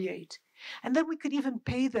could create. And then we could even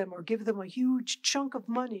pay them or give them a huge chunk of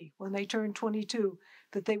money when they turn 22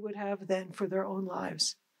 that they would have then for their own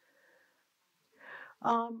lives.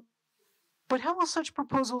 But how will such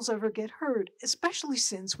proposals ever get heard, especially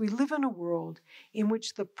since we live in a world in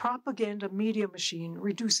which the propaganda media machine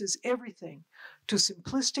reduces everything to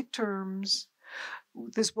simplistic terms?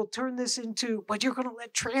 This will turn this into, but you're going to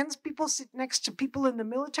let trans people sit next to people in the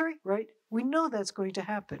military, right? We know that's going to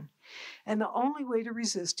happen. And the only way to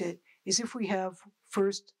resist it is if we have,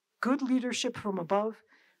 first, good leadership from above,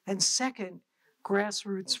 and second,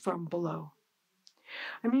 grassroots from below.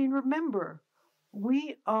 I mean, remember,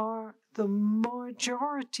 we are the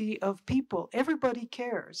majority of people. Everybody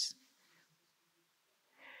cares.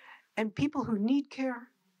 And people who need care,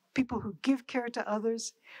 people who give care to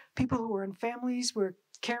others, people who are in families where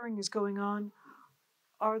caring is going on,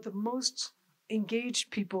 are the most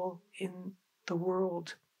engaged people in the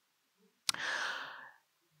world.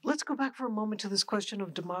 Let's go back for a moment to this question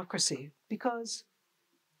of democracy, because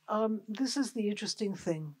this is the interesting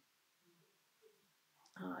thing.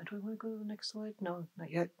 Do I want to go to the next slide? No,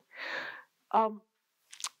 not yet.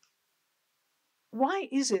 Why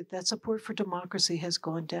is it that support for democracy has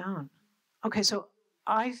gone down? Okay, so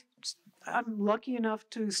I'm lucky enough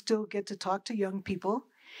to still get to talk to young people.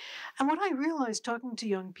 And what I realized talking to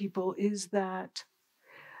young people is that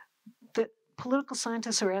political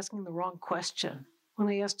scientists are asking the wrong question when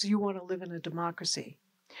they ask, do you want to live in a democracy?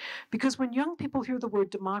 Because when young people hear the word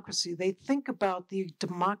democracy, they think about the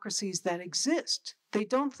democracies that exist. They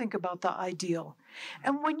don't think about the ideal.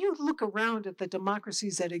 And when you look around at the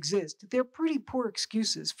democracies that exist, they're pretty poor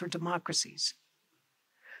excuses for democracies.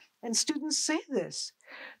 And students say this.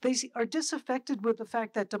 They are disaffected with the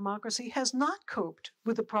fact that democracy has not coped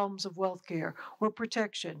with the problems of wealth care or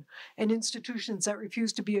protection and institutions that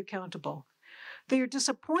refuse to be accountable. They are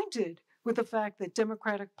disappointed with the fact that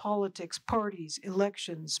democratic politics, parties,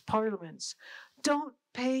 elections, parliaments don't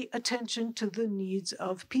pay attention to the needs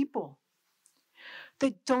of people.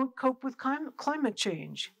 They don't cope with climate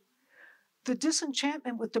change. The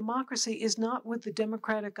disenchantment with democracy is not with the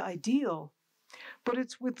democratic ideal, but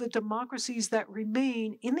it's with the democracies that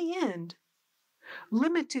remain, in the end,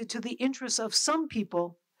 limited to the interests of some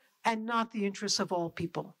people and not the interests of all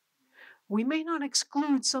people. We may not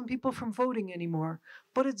exclude some people from voting anymore,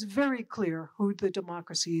 but it's very clear who the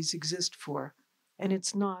democracies exist for, and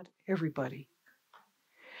it's not everybody.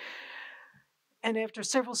 And after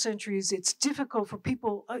several centuries, it's difficult for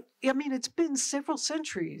people, it's been several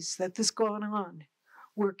centuries that this has gone on,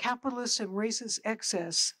 where capitalist and racist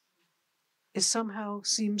excess is somehow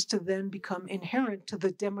seems to then become inherent to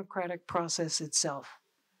the democratic process itself.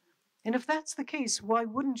 And if that's the case, why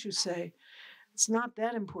wouldn't you say, it's not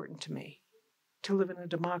that important to me to live in a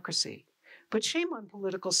democracy? But shame on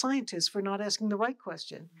political scientists for not asking the right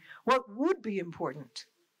question. What would be important?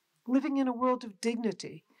 Living in a world of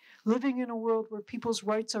dignity, living in a world where people's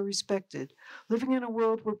rights are respected, living in a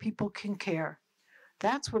world where people can care.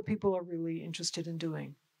 That's what people are really interested in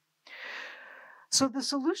doing. So the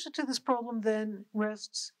solution to this problem then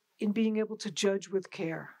rests in being able to judge with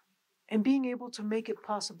care and being able to make it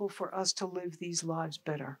possible for us to live these lives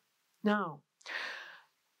better. Now,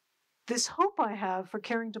 this hope I have for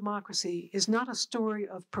caring democracy is not a story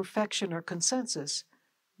of perfection or consensus.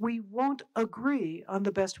 We won't agree on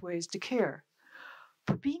the best ways to care.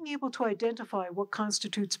 But being able to identify what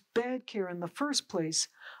constitutes bad care in the first place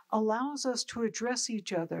allows us to address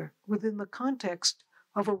each other within the context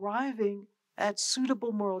of arriving at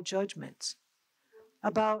suitable moral judgments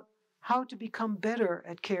about how to become better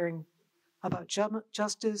at caring about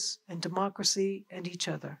justice and democracy and each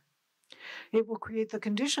other. It will create the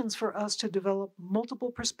conditions for us to develop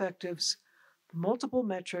multiple perspectives, multiple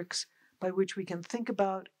metrics by which we can think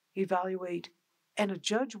about, evaluate, and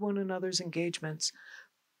judge one another's engagements,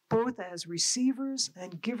 both as receivers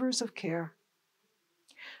and givers of care.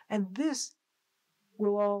 And this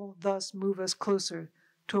will all thus move us closer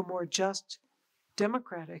to a more just,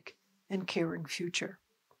 democratic, and caring future.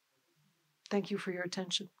 Thank you for your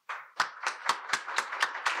attention.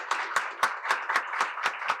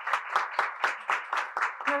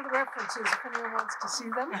 Here are the references if anyone wants to see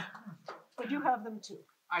them, but you have them too.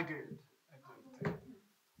 I did.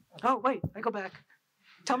 Oh, wait, I go back.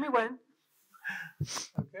 Tell me when.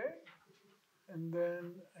 Okay. And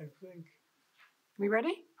then I think. We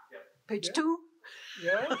ready? Yeah. Page 2.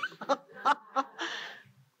 Yeah.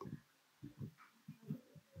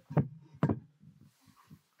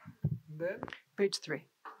 Then. Page 3.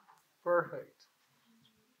 Perfect.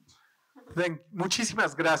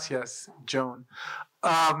 Muchísimas gracias, Joan.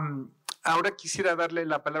 Ahora quisiera darle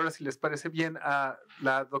la palabra, si les parece bien, a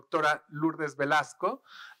la doctora Lourdes Velasco,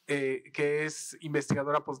 que es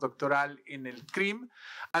investigadora postdoctoral en el CRIM.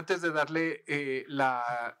 Antes de darle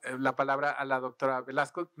la palabra a la doctora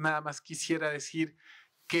Velasco, nada más quisiera decir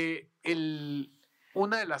que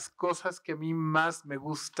una de las cosas que a mí más me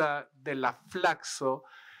gusta de la FLACSO,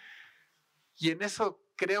 y en eso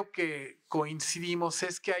creo que coincidimos,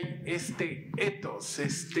 es que hay este ethos,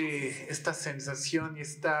 esta sensación y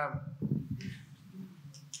esta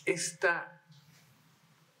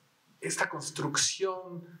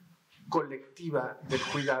construcción colectiva del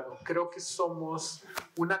cuidado. Creo que somos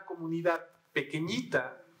una comunidad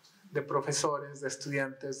pequeñita de profesores, de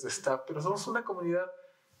estudiantes, de staff, pero somos una comunidad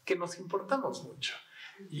que nos importamos mucho.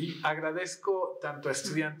 Y agradezco tanto a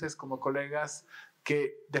estudiantes como colegas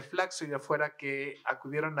que de FLACSO y de afuera que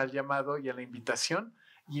acudieron al llamado y a la invitación,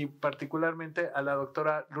 y particularmente a la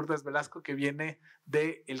doctora Lourdes Velasco, que viene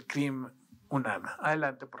del CRIM-UNAM.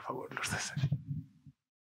 Adelante, por favor, Lourdes.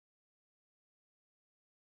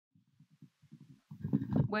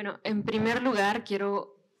 Bueno, en primer lugar,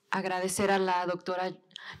 quiero agradecer a la doctora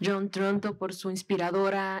Joan Tronto por su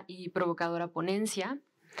inspiradora y provocadora ponencia.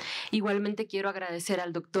 Igualmente quiero agradecer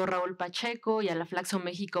al doctor Raúl Pacheco y a la FLACSO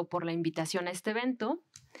México por la invitación a este evento.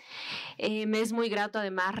 Me es muy grato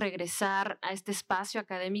además regresar a este espacio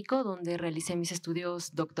académico donde realicé mis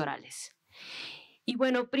estudios doctorales. Y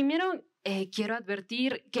bueno, primero quiero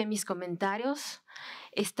advertir que mis comentarios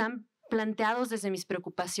están planteados desde mis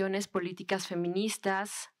preocupaciones políticas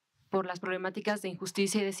feministas por las problemáticas de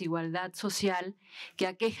injusticia y desigualdad social que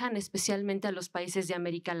aquejan especialmente a los países de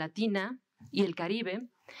América Latina y el Caribe,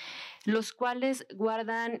 los cuales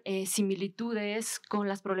guardan similitudes con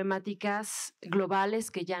las problemáticas globales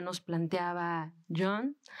que ya nos planteaba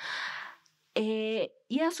Joan.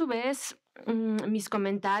 Y a su vez, mis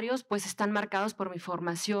comentarios pues, están marcados por mi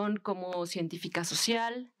formación como científica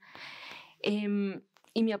social,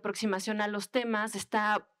 y mi aproximación a los temas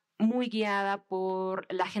está muy guiada por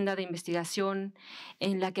la agenda de investigación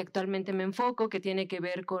en la que actualmente me enfoco, que tiene que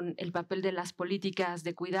ver con el papel de las políticas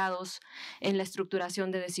de cuidados en la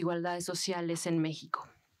estructuración de desigualdades sociales en México.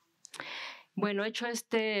 Bueno, hecho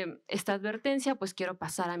esta advertencia, pues quiero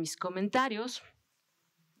pasar a mis comentarios.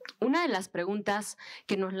 Una de las preguntas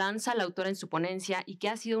que nos lanza la autora en su ponencia y que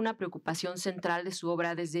ha sido una preocupación central de su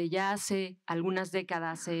obra desde ya hace algunas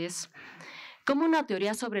décadas es ¿cómo una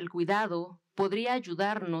teoría sobre el cuidado podría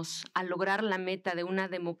ayudarnos a lograr la meta de una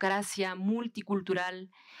democracia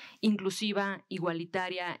multicultural, inclusiva,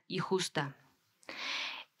 igualitaria y justa?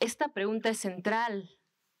 Esta pregunta es central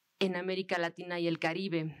en América Latina y el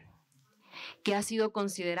Caribe, que ha sido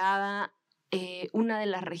considerada una de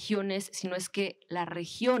las regiones, si no es que la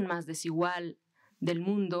región más desigual del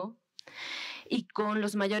mundo, y con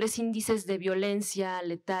los mayores índices de violencia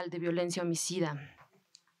letal, de violencia homicida.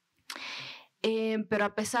 Pero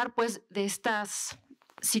a pesar pues, de esta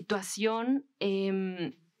situación,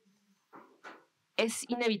 es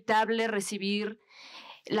inevitable recibir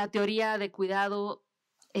la teoría de cuidado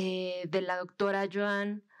de la doctora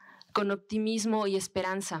Joan con optimismo y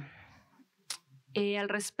esperanza. Al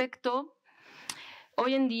respecto,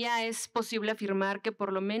 hoy en día es posible afirmar que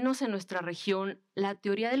por lo menos en nuestra región la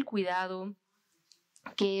teoría del cuidado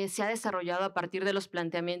que se ha desarrollado a partir de los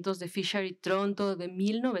planteamientos de Fisher y Tronto de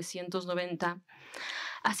 1990,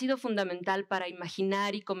 ha sido fundamental para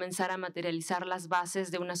imaginar y comenzar a materializar las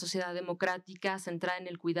bases de una sociedad democrática centrada en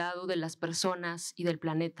el cuidado de las personas y del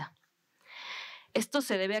planeta. Esto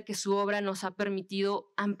se debe a que su obra nos ha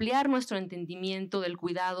permitido ampliar nuestro entendimiento del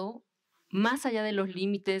cuidado más allá de los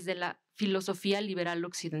límites de la filosofía liberal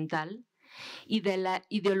occidental y de la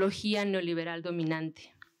ideología neoliberal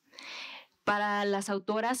dominante. Para las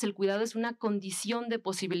autoras, el cuidado es una condición de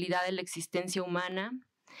posibilidad de la existencia humana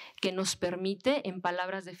que nos permite, en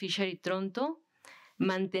palabras de Fisher y Tronto,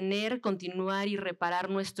 mantener, continuar y reparar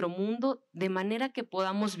nuestro mundo de manera que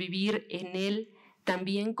podamos vivir en él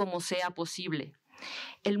también como sea posible.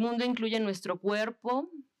 El mundo incluye nuestro cuerpo,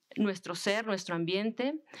 nuestro ser, nuestro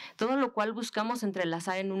ambiente, todo lo cual buscamos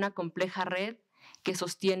entrelazar en una compleja red que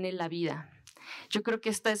sostiene la vida. Yo creo que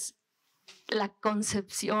esta es la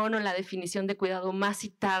concepción o la definición de cuidado más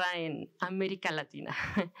citada en América Latina.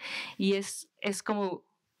 Y es como,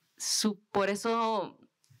 por eso,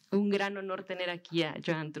 un gran honor tener aquí a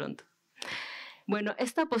Joan Tronto. Bueno,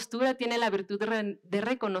 esta postura tiene la virtud de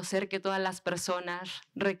reconocer que todas las personas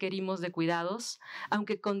requerimos de cuidados,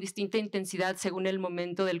 aunque con distinta intensidad según el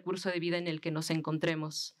momento del curso de vida en el que nos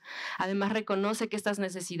encontremos. Además, reconoce que estas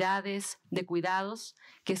necesidades de cuidados,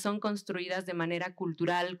 que son construidas de manera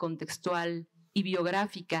cultural, contextual y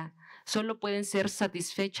biográfica, solo pueden ser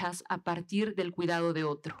satisfechas a partir del cuidado de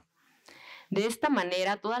otro. De esta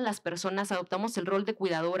manera, todas las personas adoptamos el rol de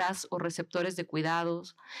cuidadoras o receptores de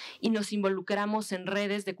cuidados y nos involucramos en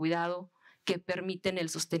redes de cuidado que permiten el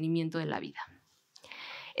sostenimiento de la vida.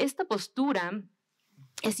 Esta postura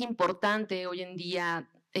es importante hoy en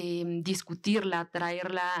día discutirla,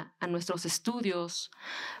 traerla a nuestros estudios,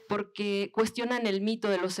 porque cuestionan el mito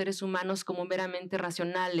de los seres humanos como meramente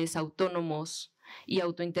racionales, autónomos y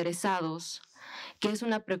autointeresados, que es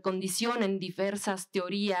una precondición en diversas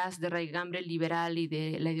teorías de raigambre liberal y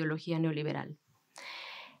de la ideología neoliberal.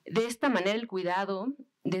 De esta manera, el cuidado,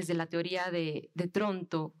 desde la teoría de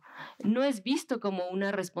Tronto, no es visto como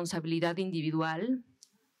una responsabilidad individual,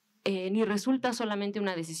 ni resulta solamente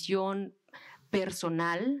una decisión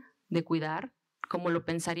personal de cuidar, como lo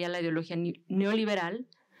pensaría la ideología neoliberal,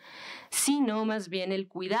 sino más bien el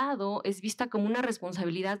cuidado es vista como una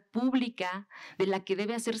responsabilidad pública de la que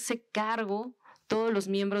debe hacerse cargo todos los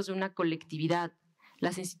miembros de una colectividad,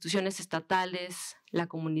 las instituciones estatales, la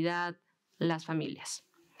comunidad, las familias.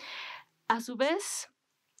 A su vez,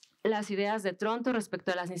 las ideas de Tronto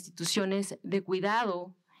respecto a las instituciones de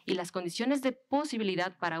cuidado y las condiciones de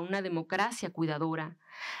posibilidad para una democracia cuidadora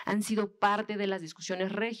han sido parte de las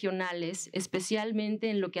discusiones regionales, especialmente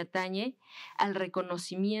en lo que atañe al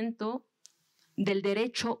reconocimiento del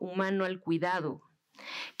derecho humano al cuidado.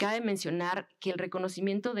 Cabe mencionar que el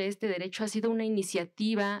reconocimiento de este derecho ha sido una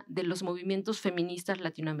iniciativa de los movimientos feministas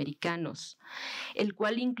latinoamericanos, el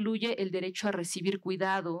cual incluye el derecho a recibir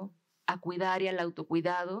cuidado, a cuidar y al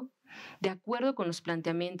autocuidado, de acuerdo con los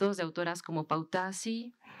planteamientos de autoras como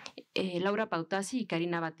Laura Pautasi y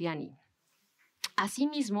Karina Batiani.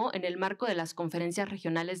 Asimismo, en el marco de las conferencias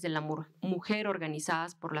regionales de la mujer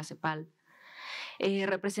organizadas por la CEPAL,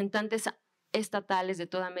 representantes estatales de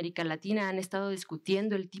toda América Latina han estado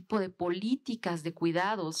discutiendo el tipo de políticas de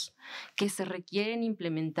cuidados que se requieren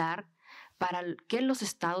implementar para que los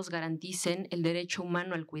estados garanticen el derecho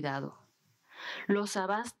humano al cuidado. Los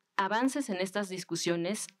avances en estas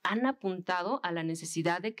discusiones han apuntado a la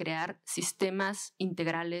necesidad de crear sistemas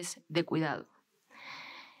integrales de cuidado.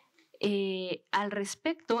 Al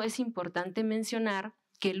respecto, es importante mencionar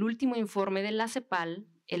que el último informe de la CEPAL,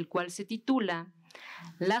 el cual se titula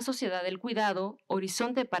La sociedad del cuidado,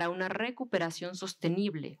 horizonte para una recuperación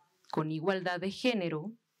sostenible con igualdad de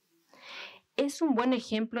género, es un buen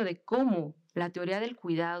ejemplo de cómo la teoría del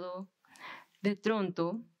cuidado de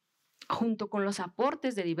Tronto, junto con los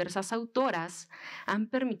aportes de diversas autoras, han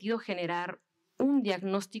permitido generar un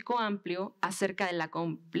diagnóstico amplio acerca de la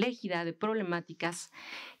complejidad de problemáticas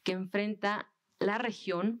que enfrenta la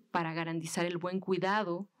región para garantizar el buen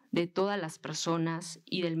cuidado de todas las personas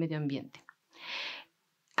y del medio ambiente.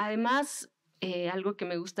 Además, algo que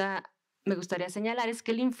me gustaría señalar es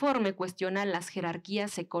que el informe cuestiona las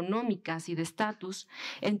jerarquías económicas y de estatus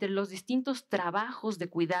entre los distintos trabajos de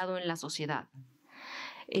cuidado en la sociedad,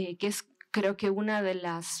 que es, creo que, una de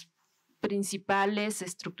las principales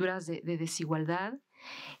estructuras de desigualdad,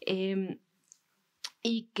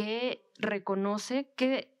 y que reconoce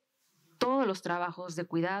que todos los trabajos de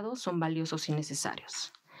cuidado son valiosos y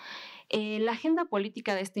necesarios. La agenda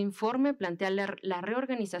política de este informe plantea la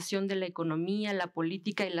reorganización de la economía, la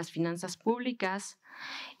política y las finanzas públicas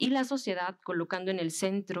y la sociedad, colocando en el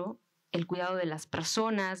centro el cuidado de las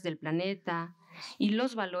personas, del planeta y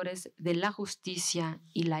los valores de la justicia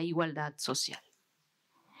y la igualdad social.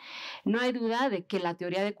 No hay duda de que la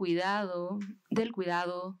teoría del cuidado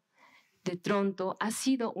de Tronto ha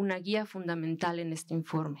sido una guía fundamental en este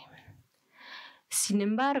informe. Sin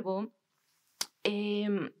embargo,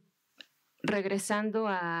 regresando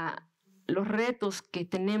a los retos que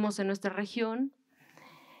tenemos en nuestra región,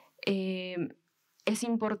 es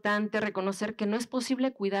importante reconocer que no es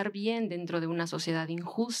posible cuidar bien dentro de una sociedad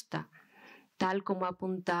injusta, tal como ha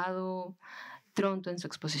apuntado Tronto en su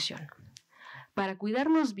exposición. Para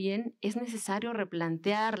cuidarnos bien es necesario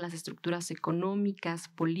replantear las estructuras económicas,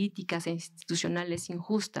 políticas e institucionales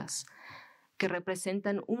injustas que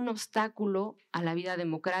representan un obstáculo a la vida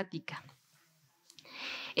democrática.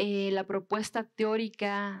 La propuesta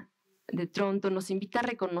teórica de Tronto nos invita a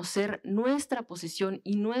reconocer nuestra posición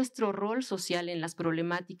y nuestro rol social en las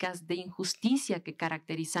problemáticas de injusticia que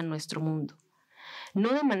caracterizan nuestro mundo.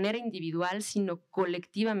 No de manera individual, sino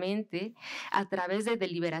colectivamente, a través de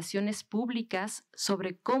deliberaciones públicas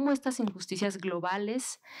sobre cómo estas injusticias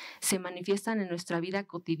globales se manifiestan en nuestra vida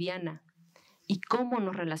cotidiana y cómo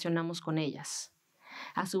nos relacionamos con ellas.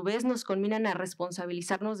 A su vez, nos conminan a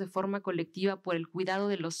responsabilizarnos de forma colectiva por el cuidado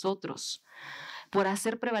de los otros, por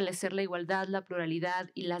hacer prevalecer la igualdad, la pluralidad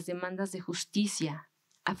y las demandas de justicia,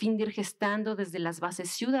 a fin de ir gestando desde las bases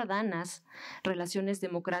ciudadanas relaciones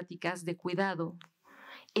democráticas de cuidado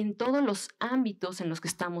en todos los ámbitos en los que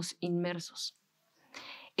estamos inmersos.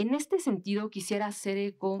 En este sentido, quisiera hacer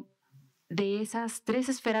eco de esas 3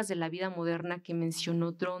 esferas de la vida moderna que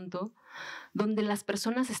mencionó Tronto, donde las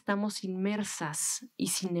personas estamos inmersas y,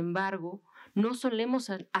 sin embargo, no solemos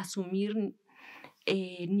asumir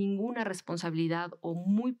ninguna responsabilidad o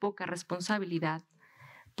muy poca responsabilidad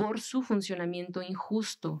por su funcionamiento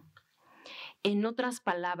injusto. En otras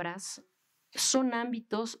palabras, son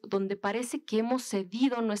ámbitos donde parece que hemos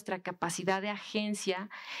cedido nuestra capacidad de agencia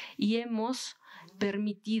y hemos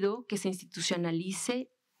permitido que se institucionalice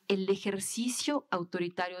el ejercicio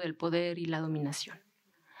autoritario del poder y la dominación.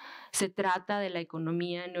 Se trata de la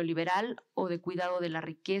economía neoliberal o de cuidado de la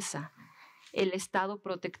riqueza, el Estado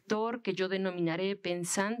protector, que yo denominaré,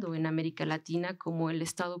 pensando en América Latina, como el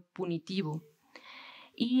Estado punitivo,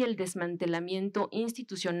 y el desmantelamiento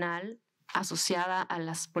institucional asociada a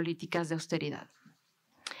las políticas de austeridad.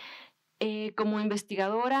 Como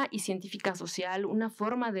investigadora y científica social, una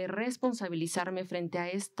forma de responsabilizarme frente a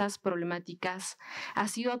estas problemáticas ha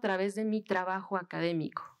sido a través de mi trabajo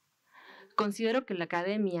académico. Considero que la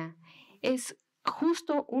academia es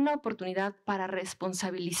justo una oportunidad para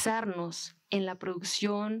responsabilizarnos en la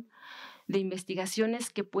producción de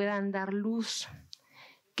investigaciones que puedan dar luz,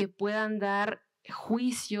 que puedan dar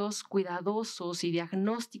juicios cuidadosos y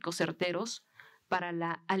diagnósticos certeros para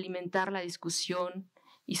alimentar la discusión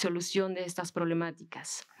y solución de estas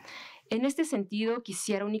problemáticas. En este sentido,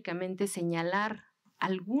 quisiera únicamente señalar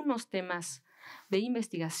algunos temas de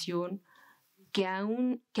investigación que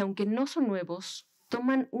aunque no son nuevos,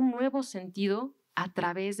 toman un nuevo sentido a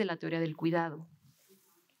través de la teoría del cuidado.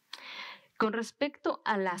 Con respecto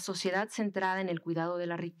a la sociedad centrada en el cuidado de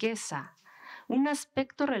la riqueza, un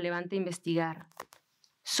aspecto relevante a investigar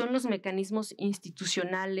son los mecanismos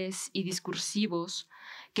institucionales y discursivos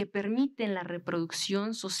que permiten la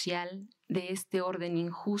reproducción social de este orden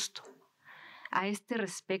injusto. A este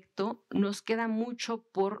respecto, nos queda mucho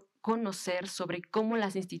por conocer sobre cómo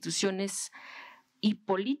las instituciones y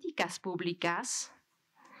políticas públicas,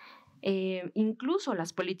 incluso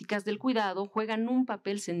las políticas del cuidado, juegan un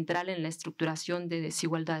papel central en la estructuración de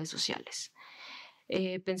desigualdades sociales.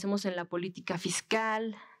 Pensemos en la política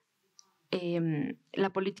fiscal, la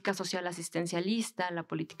política social asistencialista, la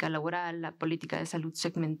política laboral, la política de salud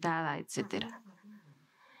segmentada, etc.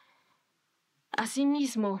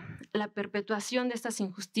 Asimismo, la perpetuación de estas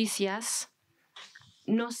injusticias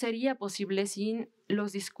no sería posible sin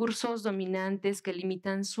los discursos dominantes que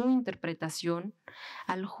limitan su interpretación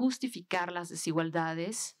al justificar las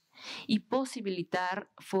desigualdades y posibilitar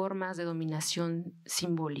formas de dominación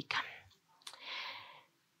simbólica.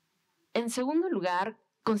 En segundo lugar,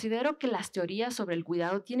 considero que las teorías sobre el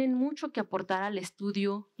cuidado tienen mucho que aportar al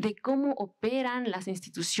estudio de cómo operan las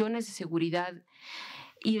instituciones de seguridad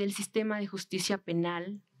y del sistema de justicia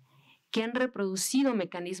penal, que han reproducido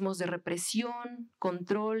mecanismos de represión,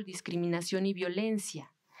 control, discriminación y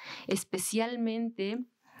violencia, especialmente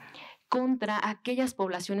contra aquellas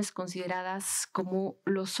poblaciones consideradas como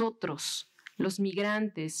los otros, los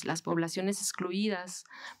migrantes, las poblaciones excluidas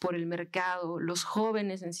por el mercado, los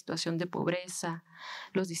jóvenes en situación de pobreza,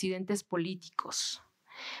 los disidentes políticos,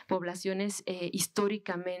 poblaciones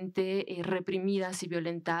históricamente reprimidas y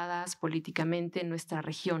violentadas políticamente en nuestra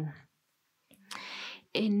región.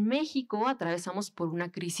 En México atravesamos por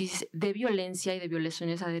una crisis de violencia y de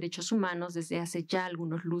violaciones a derechos humanos desde hace ya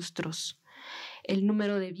algunos lustros. El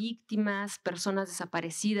número de víctimas, personas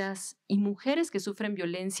desaparecidas y mujeres que sufren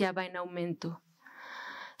violencia va en aumento,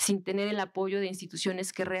 sin tener el apoyo de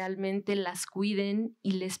instituciones que realmente las cuiden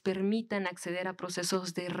y les permitan acceder a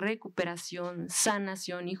procesos de recuperación,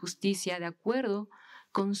 sanación y justicia de acuerdo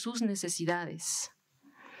con sus necesidades.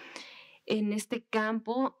 En este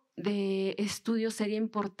campo de estudio sería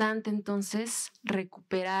importante entonces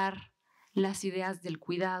recuperar las ideas del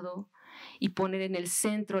cuidado y poner en el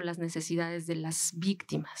centro las necesidades de las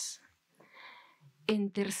víctimas.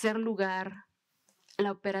 En tercer lugar,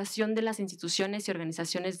 la operación de las instituciones y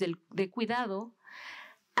organizaciones de cuidado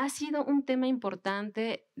ha sido un tema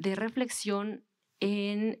importante de reflexión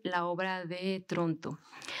en la obra de Tronto.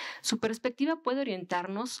 Su perspectiva puede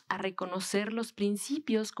orientarnos a reconocer los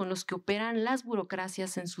principios con los que operan las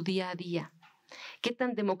burocracias en su día a día. ¿Qué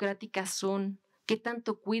tan democráticas son? ¿Qué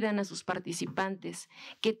tanto cuidan a sus participantes?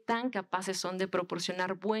 ¿Qué tan capaces son de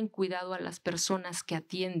proporcionar buen cuidado a las personas que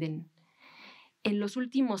atienden? En los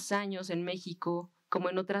últimos años en México, como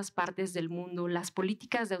en otras partes del mundo, las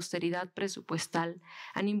políticas de austeridad presupuestal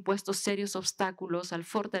han impuesto serios obstáculos al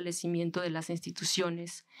fortalecimiento de las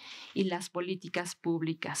instituciones y las políticas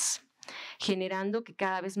públicas, generando que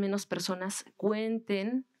cada vez menos personas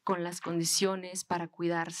cuenten con las condiciones para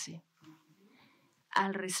cuidarse.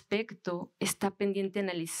 Al respecto, está pendiente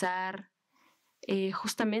analizar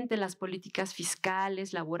justamente las políticas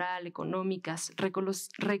fiscales, laboral, económicas,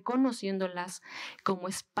 reconociéndolas como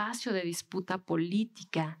espacio de disputa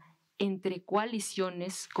política entre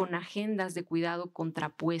coaliciones con agendas de cuidado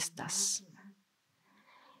contrapuestas.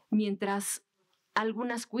 Mientras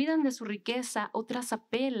algunas cuidan de su riqueza, otras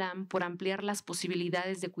apelan por ampliar las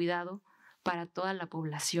posibilidades de cuidado para toda la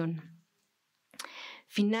población.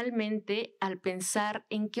 Finalmente, al pensar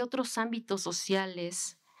en qué otros ámbitos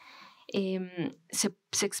sociales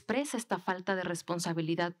se expresa esta falta de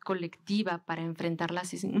responsabilidad colectiva para enfrentar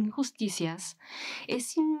las injusticias,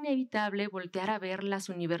 es inevitable voltear a ver las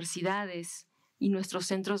universidades y nuestros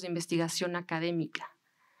centros de investigación académica.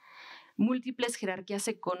 Múltiples jerarquías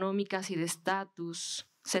económicas y de estatus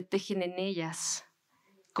se tejen en ellas,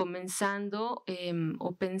 comenzando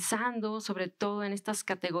o pensando sobre todo en estas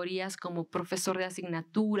categorías como profesor de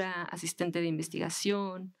asignatura, asistente de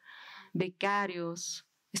investigación, becarios,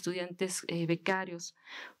 estudiantes becarios,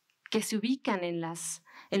 que se ubican en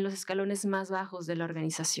los escalones más bajos de la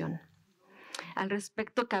organización. Al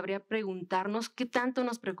respecto, cabría preguntarnos qué tanto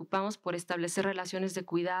nos preocupamos por establecer relaciones de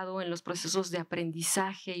cuidado en los procesos de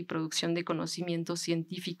aprendizaje y producción de conocimiento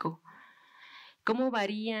científico. ¿Cómo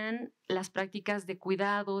varían las prácticas de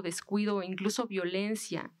cuidado, descuido o incluso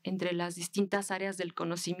violencia entre las distintas áreas del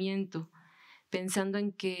conocimiento? Pensando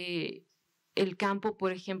en que el campo,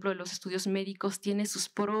 por ejemplo, de los estudios médicos tiene sus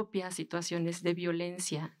propias situaciones de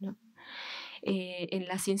violencia, ¿no? En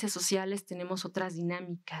las ciencias sociales tenemos otras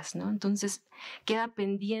dinámicas, ¿no? Entonces, queda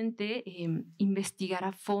pendiente investigar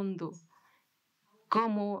a fondo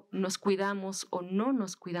cómo nos cuidamos o no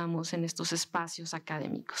nos cuidamos en estos espacios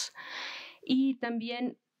académicos. Y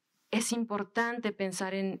también es importante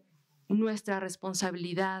pensar en nuestra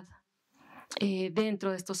responsabilidad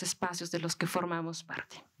dentro de estos espacios de los que formamos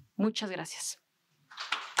parte. Muchas gracias.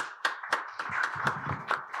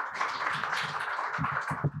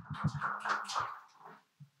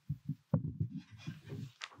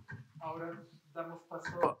 damos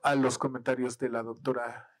paso a los comentarios de la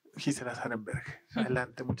doctora Gisela Zaremberg.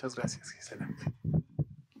 Adelante, muchas gracias, Gisela.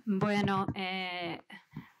 Bueno,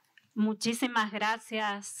 muchísimas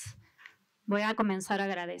gracias. Voy a comenzar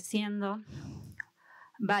agradeciendo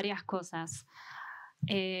varias cosas.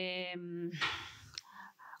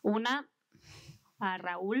 Una, a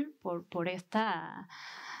Raúl por esta,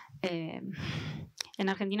 en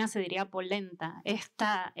Argentina se diría polenta,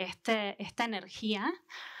 esta energía,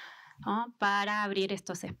 ¿no?, para abrir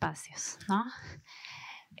estos espacios, ¿no?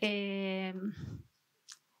 En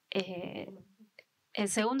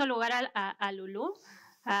segundo lugar, a Lulú,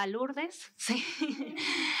 a Lourdes, sí.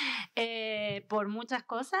 Por muchas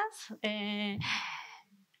cosas,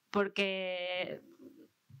 porque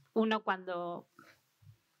uno cuando,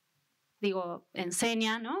 digo,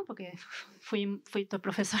 enseña, ¿no? Porque fui tu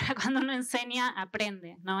profesora, cuando uno enseña,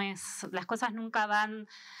 aprende, ¿no? Las cosas nunca van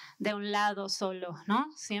de un lado solo,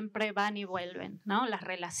 ¿no? Siempre van y vuelven, ¿no? Las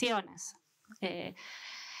relaciones,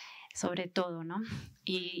 sobre todo, ¿no?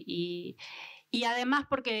 Y además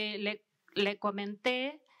porque le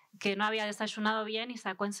comenté que no había desayunado bien y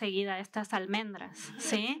sacó enseguida estas almendras,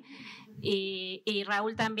 ¿sí? Y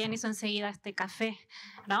Raúl también hizo enseguida este café,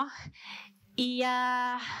 ¿no? Y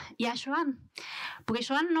a Joan, porque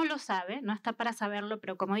Joan no lo sabe, no está para saberlo,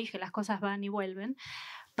 pero como dije, las cosas van y vuelven,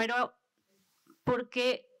 pero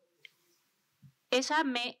porque ella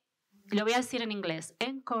lo voy a decir en inglés,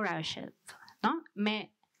 encouraged, ¿no?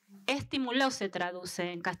 Me estimuló, se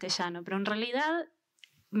traduce en castellano, pero en realidad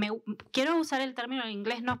quiero usar el término en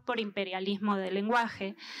inglés no por imperialismo del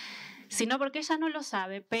lenguaje, sino porque ella no lo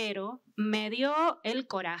sabe, pero me dio el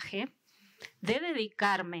coraje de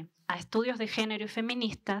dedicarme a estudios de género y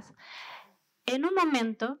feministas en un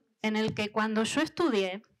momento en el que cuando yo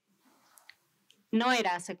estudié no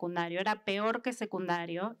era secundario, era peor que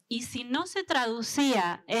secundario, y si no se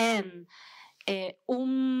traducía en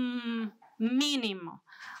un mínimo,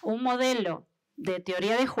 un modelo de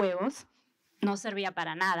teoría de juegos, no servía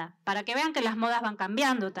para nada. Para que vean que las modas van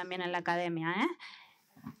cambiando también en la academia, ¿eh?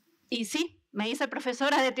 Y sí, me hice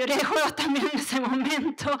profesora de teoría de juegos también en ese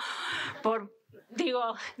momento,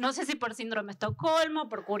 no sé si por síndrome de Estocolmo,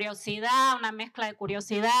 por curiosidad, una mezcla de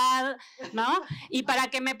curiosidad, ¿no? Y para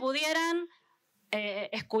que me pudieran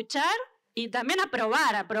escuchar y también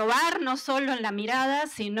aprobar no solo en la mirada,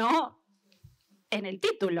 sino en el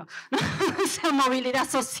título, ¿no? O sea, movilidad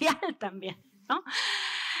social también, ¿no?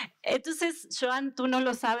 Entonces, Joan, tú no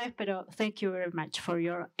lo sabes, pero thank you very much for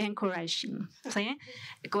your encouraging, ¿sí?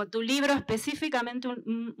 Con tu libro, específicamente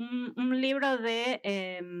un libro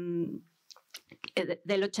del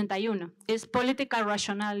 81, ¿Is Political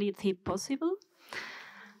Rationality Possible?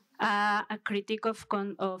 A Critique of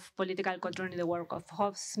Political Culture in the Work of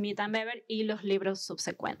Hobbes, Smith and Weber, y los libros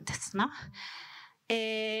subsecuentes, ¿no?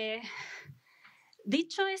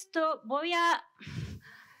 Dicho esto, voy a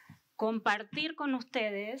compartir con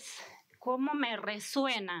ustedes cómo me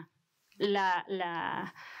resuena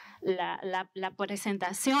la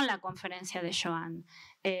presentación, la conferencia de Joan.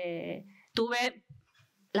 Tuve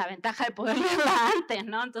la ventaja de poder leerla antes,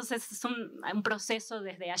 ¿no? Entonces es un proceso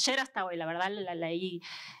desde ayer hasta hoy. La verdad la leí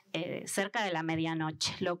cerca de la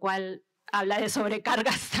medianoche, lo cual habla de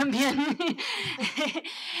sobrecargas también.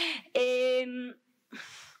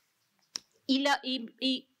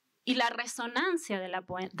 Y la resonancia de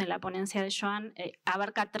la ponencia de Joan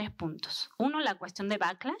abarca 3 puntos. Uno, la cuestión de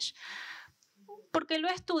backlash, porque lo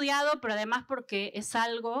he estudiado, pero además porque es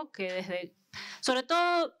algo que sobre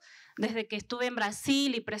todo desde que estuve en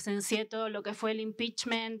Brasil y presencié todo lo que fue el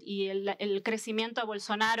impeachment y el crecimiento a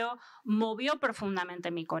Bolsonaro, movió profundamente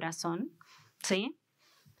mi corazón, ¿sí?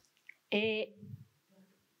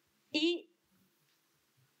 Y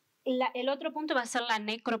el otro punto va a ser la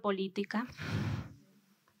necropolítica,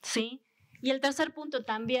 ¿sí? Y el tercer punto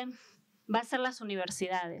también va a ser las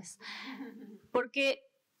universidades. Porque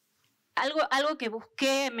algo que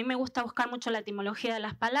busqué, a mí me gusta buscar mucho la etimología de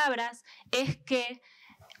las palabras, es que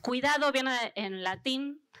cuidado viene del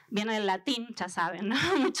latín, ya saben, ¿no?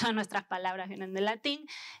 Muchas de nuestras palabras vienen del latín,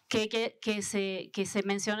 que se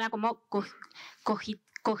menciona como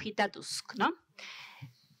cogitatus, ¿no?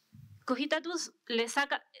 Cogitatus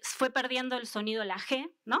fue perdiendo el sonido la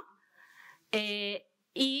G, ¿no?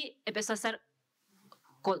 Y empezó a ser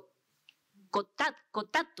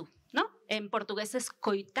cotatu, ¿no? En portugués es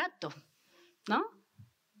coitato, ¿no?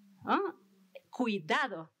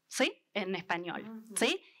 Cuidado, ¿sí? En español,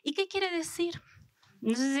 ¿sí? ¿Y qué quiere decir?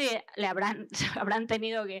 No sé si habrán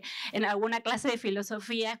tenido que en alguna clase de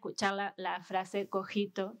filosofía escuchar la frase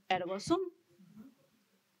cogito ergo sum.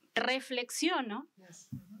 Reflexiono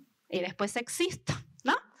y después existo,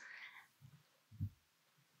 ¿no?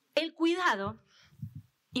 El cuidado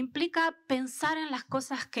implica pensar en las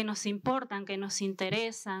cosas que nos importan, que nos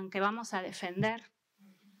interesan, que vamos a defender,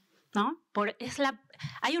 ¿no?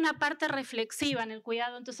 Hay una parte reflexiva en el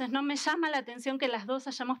cuidado, entonces no me llama la atención que las dos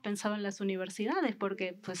hayamos pensado en las universidades,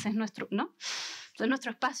 porque pues, es nuestro, ¿no? Es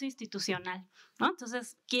nuestro espacio institucional, ¿no?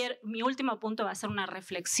 Entonces, mi último punto va a ser una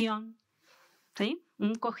reflexión, ¿sí?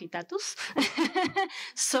 Un cogitatus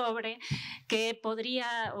sobre qué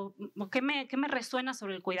podría o qué me resuena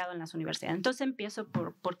sobre el cuidado en las universidades. Entonces empiezo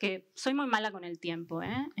porque soy muy mala con el tiempo,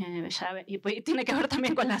 y tiene que ver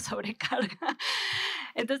también con la sobrecarga.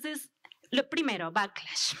 Entonces, lo primero,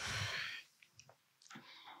 backlash.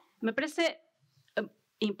 Me parece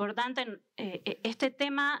importante este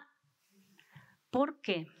tema. ¿Por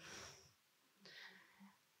qué?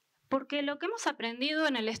 Porque lo que hemos aprendido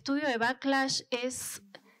en el estudio de backlash es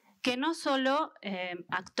que no solo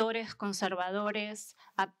actores conservadores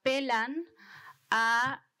apelan al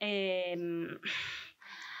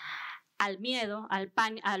miedo,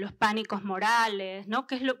 a los pánicos morales, ¿no?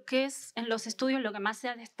 Que es lo que es en los estudios lo que más se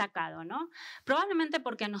ha destacado, ¿no? Probablemente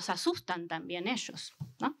porque nos asustan también ellos,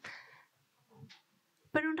 ¿no?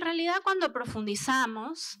 Pero en realidad cuando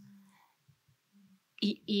profundizamos,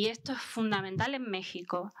 y esto es fundamental en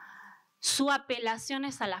México, su apelación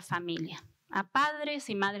es a la familia, a padres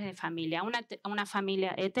y madres de familia, a una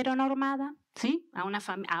familia heteronormada, ¿sí? a una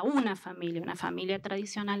familia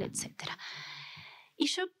tradicional, etc. Y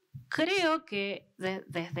yo creo que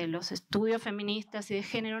desde los estudios feministas y de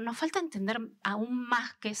género nos falta entender aún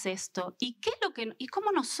más qué es esto y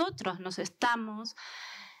cómo nosotros nos estamos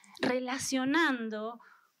relacionando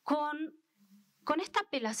con esta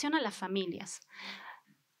apelación a las familias.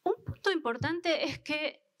 Un punto importante es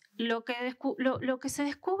que lo que se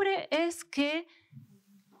descubre es que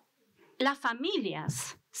las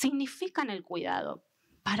familias significan el cuidado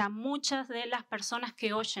para muchas de las personas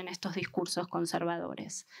que oyen estos discursos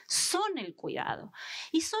conservadores. Son el cuidado.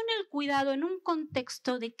 Y son el cuidado en un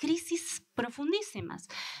contexto de crisis profundísimas,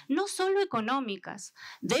 no solo económicas,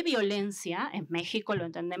 de violencia. En México lo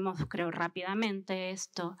entendemos, creo, rápidamente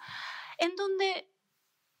esto, en donde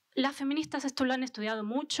las feministas esto lo han estudiado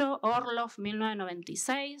mucho, Orloff,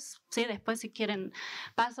 1996, ¿sí? Después si quieren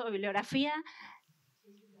paso de bibliografía.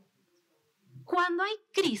 Cuando hay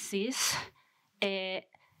crisis,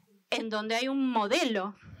 en donde hay un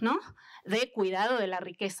modelo, ¿no? de cuidado de la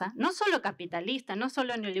riqueza, no solo capitalista, no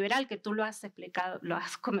solo neoliberal, que tú lo has explicado, lo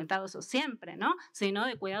has comentado eso siempre, ¿no? Sino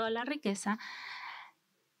de cuidado de la riqueza,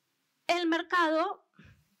 el mercado,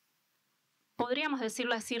 podríamos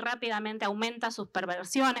decirlo así rápidamente, aumenta sus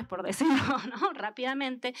perversiones, por decirlo, ¿no?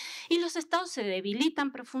 rápidamente, y los estados se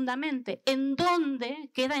debilitan profundamente. ¿En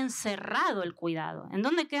dónde queda encerrado el cuidado? ¿En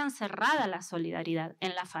dónde queda encerrada la solidaridad?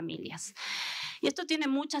 En las familias. Y esto tiene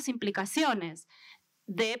muchas implicaciones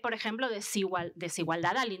de, por ejemplo,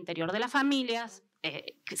 desigualdad al interior de las familias.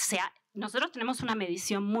 Nosotros tenemos una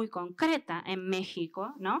medición muy concreta en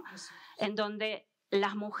México, ¿no? En donde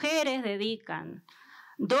las mujeres dedican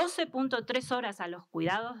 12.3 horas a los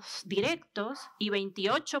cuidados directos y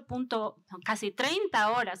 28, casi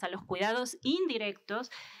 30 horas a los cuidados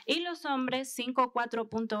indirectos, y los hombres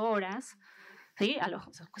 5,4 horas, ¿sí? A los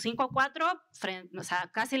 5,4, o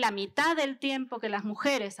sea, casi la mitad del tiempo que las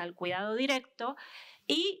mujeres al cuidado directo,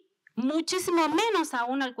 y muchísimo menos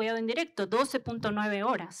aún al cuidado indirecto, 12.9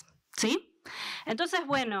 horas, ¿sí? Entonces,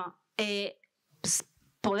 bueno,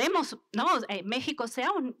 podemos, ¿no? México se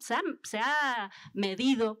ha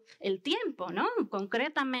medido el tiempo, ¿no?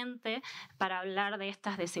 concretamente para hablar de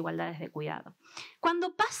estas desigualdades de cuidado.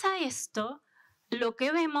 Cuando pasa esto, lo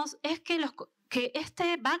que vemos es que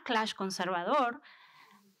este backlash conservador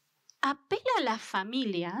apela a las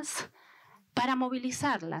familias para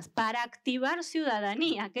movilizarlas, para activar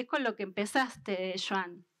ciudadanía, que es con lo que empezaste,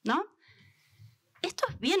 Joan, ¿no? Esto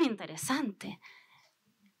es bien interesante.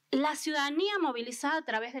 La ciudadanía movilizada a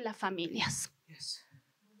través de las familias.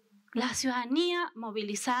 La ciudadanía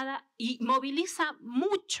movilizada, y moviliza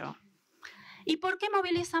mucho. ¿Y por qué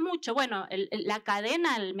moviliza mucho? Bueno, la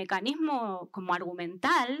cadena, el mecanismo como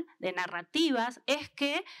argumental de narrativas es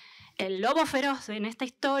que el lobo feroz en esta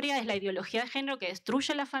historia es la ideología de género que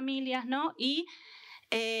destruye las familias, ¿no? Y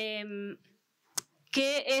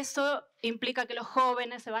que eso implica que los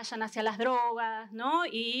jóvenes se vayan hacia las drogas, ¿no?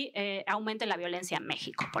 Y aumente la violencia en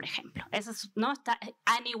México, por ejemplo. Eso es, ¿no?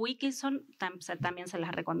 Annie Wilkinson también se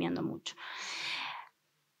las recomiendo mucho.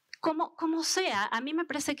 Como sea, a mí me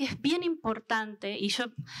parece que es bien importante, y yo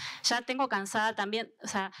ya tengo cansada también, o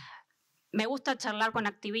sea, me gusta charlar con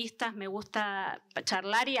activistas, me gusta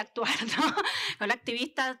charlar y actuar, ¿no? con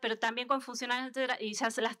activistas, pero también con funcionarios, etcétera, y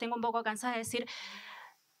ya se las tengo un poco cansadas de decir,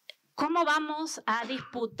 ¿cómo vamos a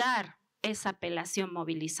disputar esa apelación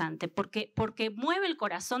movilizante, porque mueve el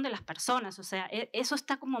corazón de las personas, o sea, eso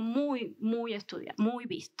está como muy, muy estudiado, muy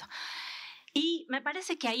visto. Y me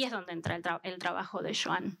parece que ahí es donde entra el trabajo de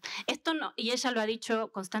Joan. Esto no, y ella lo ha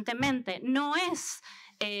dicho constantemente, no es,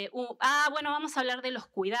 bueno, vamos a hablar de los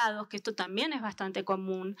cuidados, que esto también es bastante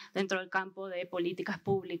común dentro del campo de políticas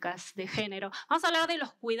públicas de género. Vamos a hablar de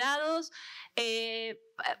los cuidados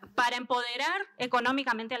para empoderar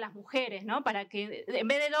económicamente a las mujeres, ¿no? Para que en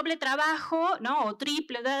vez de doble trabajo, ¿no? O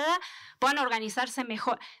triple, puedan organizarse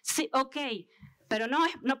mejor. Sí, ok, pero no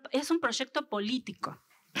es un proyecto político.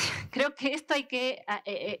 Creo que esto hay que,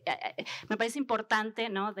 me parece importante,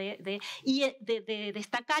 ¿no? de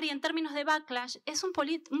destacar, y en términos de backlash, es un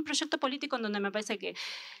proyecto político en donde me parece que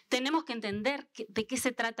tenemos que entender de qué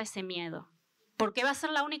se trata ese miedo, porque va a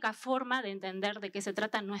ser la única forma de entender de qué se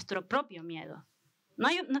trata nuestro propio miedo.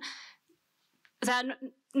 O sea,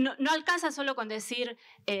 no alcanza solo con decir,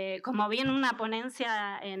 como vi en una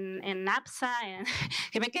ponencia en APSA,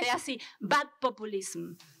 que me quedé así, bad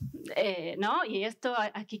populism, ¿no? Y esto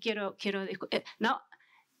aquí quiero discutir, ¿no?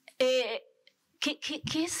 ¿Qué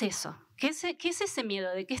es eso? ¿Qué es ese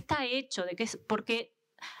miedo? ¿De qué está hecho? Porque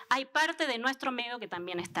hay parte de nuestro miedo que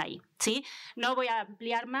también está ahí, ¿sí? No voy a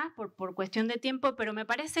ampliar más por cuestión de tiempo, pero me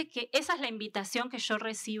parece que esa es la invitación que yo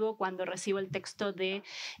recibo cuando recibo el texto de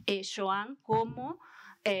Joan como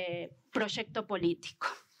proyecto político.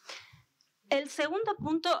 El segundo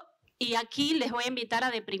punto, y aquí les voy a invitar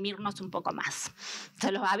a deprimirnos un poco más.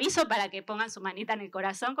 Se los aviso para que pongan su manita en el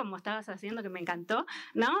corazón, como estabas haciendo, que me encantó,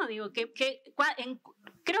 ¿no? Digo,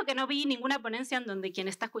 creo que no vi ninguna ponencia en donde quien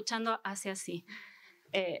está escuchando hace así.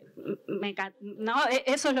 ¿No?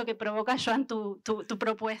 Eso es lo que provoca, Joan, tu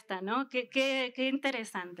propuesta, ¿no? Qué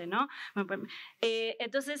interesante, ¿no?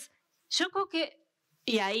 Entonces, yo creo que,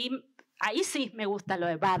 y ahí sí me gusta lo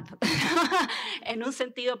de bad, en un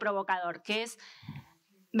sentido provocador, que es,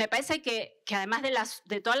 me parece que además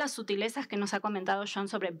de todas las sutilezas que nos ha comentado Joan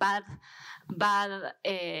sobre bad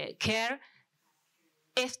care,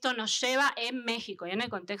 esto nos lleva en México y en el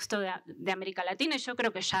contexto de América Latina, y yo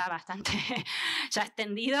creo que ya bastante ya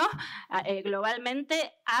extendido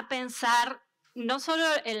globalmente, a pensar no solo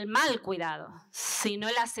el mal cuidado, sino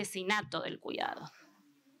el asesinato del cuidado.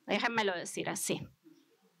 Déjenmelo decir así.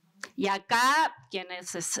 Y acá,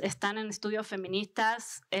 quienes están en estudios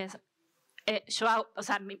feministas, o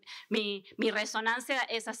sea, mi resonancia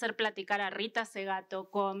es hacer platicar a Rita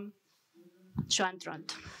Segato con Joan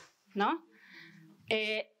Tronto, ¿no?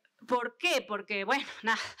 ¿Por qué? Porque, bueno,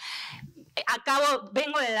 nada,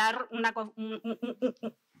 vengo de dar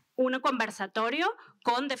un conversatorio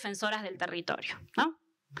con defensoras del territorio, ¿no?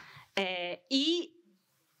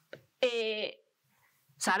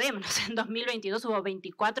 Sabemos, en 2022 hubo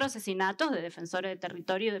 24 asesinatos de defensores del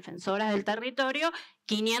territorio y defensoras del territorio,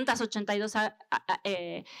 582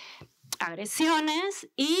 agresiones,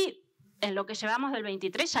 y en lo que llevamos del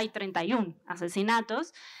 23 ya hay 31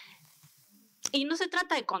 asesinatos. Y no se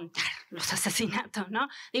trata de contar los asesinatos, ¿no?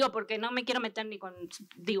 Digo, porque no me quiero meter ni con...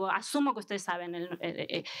 Digo, asumo que ustedes saben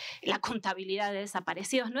la contabilidad de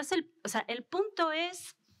desaparecidos. No es o sea, el punto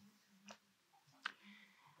es...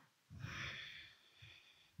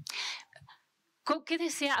 ¿Qué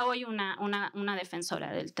decía hoy una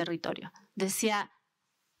defensora del territorio? Decía,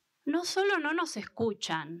 no solo no nos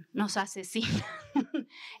escuchan, nos asesinan.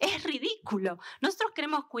 Es ridículo. Nosotros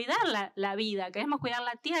queremos cuidar la vida, queremos cuidar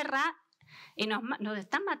la tierra, y nos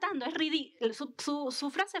están matando. Es ridículo.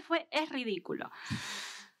 Su frase fue, es ridículo.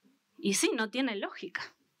 Y sí, no tiene lógica,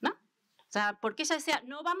 ¿no? O sea, porque ella decía,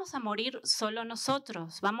 no vamos a morir solo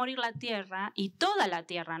nosotros, va a morir la tierra y toda la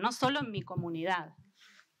tierra, no solo en mi comunidad,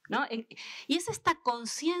 ¿no? Y es esta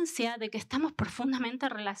conciencia de que estamos profundamente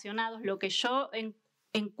relacionados, lo que yo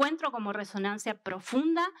encuentro como resonancia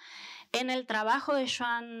profunda en el trabajo de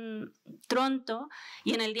Joan Tronto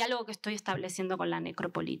y en el diálogo que estoy estableciendo con la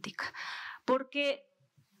necropolítica. Porque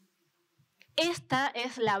esta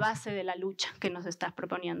es la base de la lucha que nos estás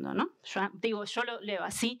proponiendo, ¿no? Yo lo leo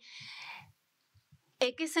así.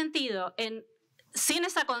 ¿En qué sentido? Sin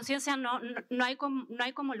esa conciencia no hay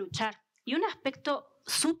como luchar. Y un aspecto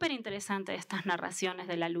súper interesante de estas narraciones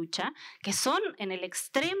de la lucha, que son en el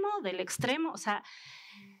extremo del extremo, o sea,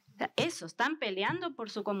 eso, están peleando por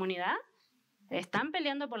su comunidad, están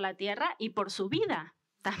peleando por la tierra y por su vida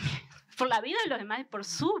también, por la vida de los demás y por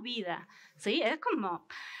su vida, ¿sí? Es como...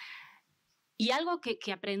 Y algo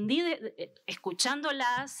que aprendí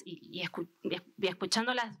escuchándolas y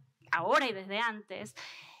escuchándolas ahora y desde antes,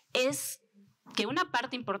 es que una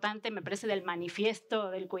parte importante, me parece, del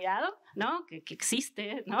manifiesto del cuidado, ¿no? que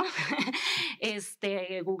existe, ¿no?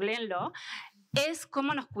 Googleenlo, es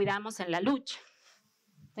cómo nos cuidamos en la lucha,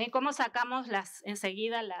 ¿sí? ¿Cómo sacamos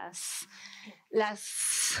enseguida las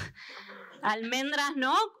almendras,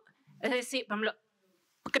 ¿no? Es decir, por ejemplo,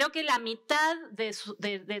 creo que la mitad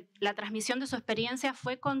de la transmisión de su experiencia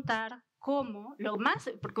fue contar cómo,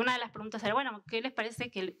 porque una de las preguntas era, bueno, ¿qué les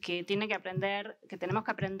parece que tenemos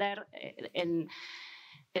que aprender en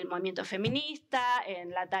el movimiento feminista,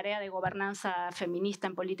 en la tarea de gobernanza feminista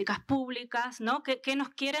en políticas públicas, ¿no? ¿Qué nos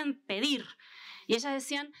quieren pedir? Y ellas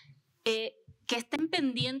decían que estén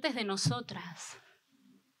pendientes de nosotras,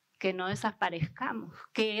 que no desaparezcamos,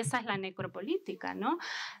 que esa es la necropolítica, ¿no?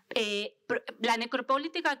 La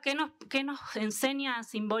necropolítica, ¿qué nos enseña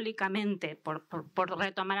simbólicamente, por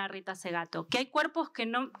retomar a Rita Segato? Que hay cuerpos que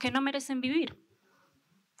no merecen vivir,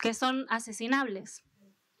 que son asesinables.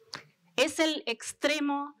 Es el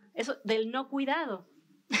extremo del no cuidado.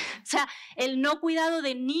 O sea, el no cuidado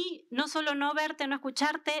de no solo no verte, no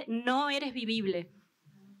escucharte, no eres vivible.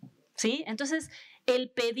 ¿Sí? Entonces,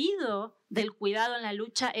 el pedido del cuidado en la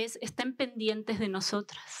lucha es: estén pendientes de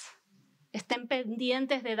nosotras, estén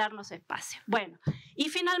pendientes de darnos espacio. Bueno, y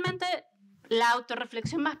finalmente la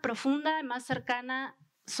autorreflexión más profunda, más cercana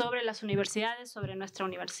sobre las universidades, sobre nuestra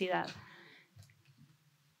universidad.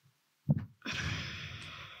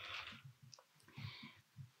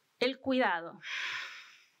 El cuidado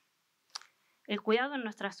en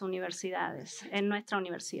nuestras universidades, en nuestra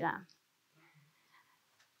universidad.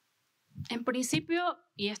 En principio,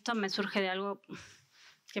 y esto me surge de algo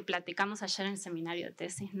que platicamos ayer en el seminario de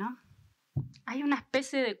tesis, ¿no? Hay una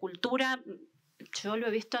especie de cultura, yo lo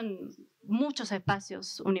he visto en muchos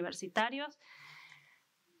espacios universitarios,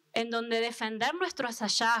 en donde defender nuestros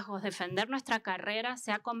hallazgos, defender nuestra carrera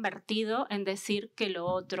se ha convertido en decir que lo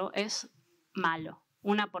otro es malo,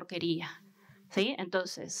 una porquería, ¿sí?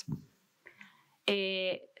 Entonces,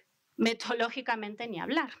 metodológicamente ni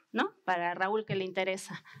hablar, ¿no? Para Raúl, que le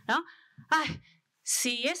interesa, ¿no? Ay,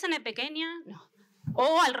 si es n pequeña, no.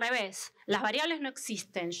 O al revés, las variables no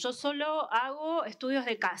existen, yo solo hago estudios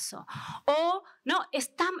de caso. O, no,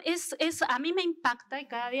 a mí me impacta, y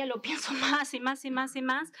cada día lo pienso más y más y más y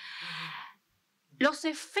más, los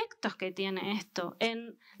efectos que tiene esto.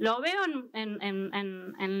 Lo veo en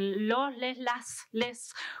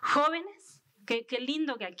les jóvenes, qué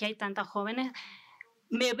lindo que aquí hay tantos jóvenes.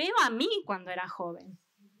 Me veo a mí cuando era joven,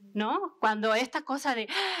 ¿no? Cuando esta cosa de,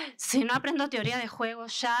 si no aprendo teoría de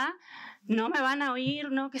juegos ya, no me van a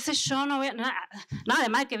oír, no, qué sé yo, no,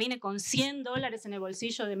 además que vine con $100 en el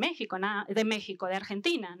bolsillo de México, de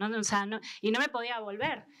Argentina, ¿no? O sea, y no me podía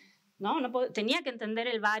volver, ¿no? Tenía que entender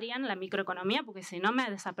el varian, la microeconomía, porque si no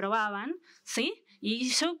me desaprobaban, ¿sí? Y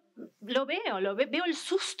yo veo el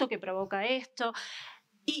susto que provoca esto.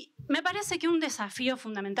 Y me parece que un desafío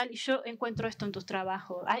fundamental, y yo encuentro esto en tus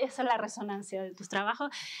trabajos, esa es la resonancia de tus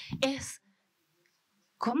trabajos, es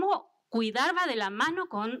cómo cuidar va de la mano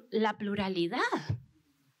con la pluralidad,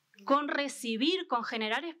 con recibir, con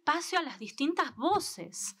generar espacio a las distintas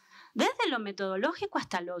voces, desde lo metodológico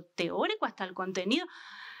hasta lo teórico, hasta el contenido.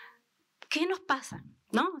 ¿Qué nos pasa?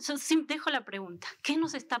 ¿No? Yo dejo la pregunta, ¿qué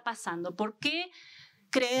nos está pasando? ¿Por qué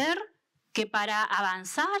creer que para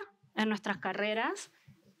avanzar en nuestras carreras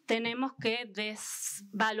tenemos que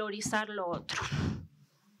desvalorizar lo otro?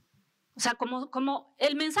 O sea, como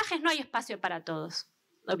el mensaje es: no hay espacio para todos,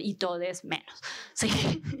 y todes menos. ¿Sí?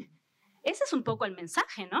 Ese es un poco el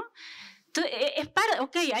mensaje, ¿no? Entonces,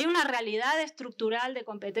 ok, hay una realidad estructural de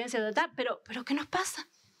competencia, pero ¿qué nos pasa?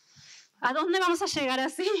 ¿A dónde vamos a llegar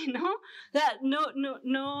así, no? O sea,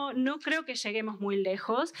 no creo que lleguemos muy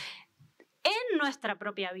lejos en nuestra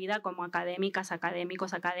propia vida como académicas,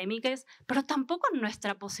 académicos, académiques, pero tampoco en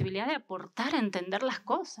nuestra posibilidad de aportar a entender las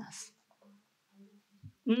cosas.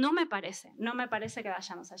 No me parece que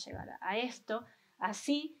vayamos a llegar a esto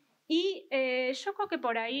así. Y yo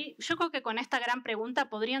creo que con esta gran pregunta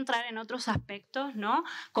podría entrar en otros aspectos, ¿no?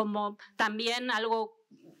 Como también algo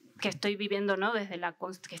que estoy viviendo, ¿no? Desde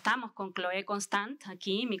que estamos con Chloé Constant,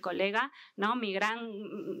 aquí, mi colega, ¿no? Mi gran,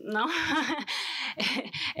 ¿no?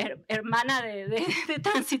 hermana de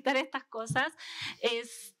transitar estas cosas.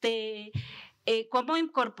 Cómo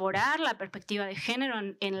incorporar la perspectiva de género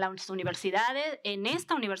en las universidades, en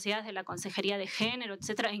esta universidad de la Consejería de Género,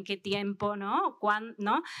 etcétera, en qué tiempo, ¿no? ¿Cuándo,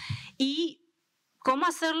 no? Y cómo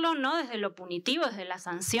hacerlo, no desde lo punitivo, desde la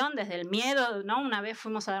sanción, desde el miedo, ¿no? Una vez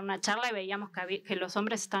fuimos a dar una charla y veíamos que los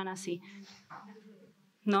hombres estaban así,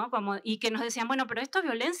 ¿no? Y que nos decían, bueno, pero esto es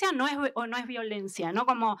violencia o no es violencia, ¿no?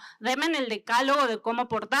 Como, denme el decálogo de cómo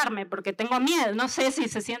portarme, porque tengo miedo, no sé si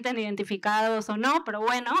se sienten identificados o no, pero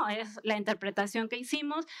bueno, es la interpretación que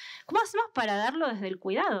hicimos. ¿Cómo hacemos para darlo desde el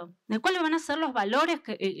cuidado? ¿De cuáles van a ser los valores,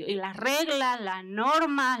 las reglas, las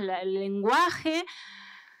normas, el lenguaje?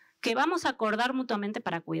 que vamos a acordar mutuamente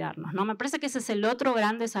para cuidarnos, ¿no? Me parece que ese es el otro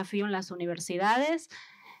gran desafío en las universidades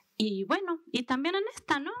y bueno, y también en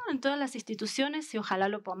esta, ¿no? En todas las instituciones y ojalá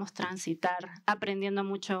lo podamos transitar aprendiendo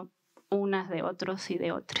mucho unas de otros y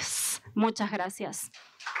de otras. Muchas gracias.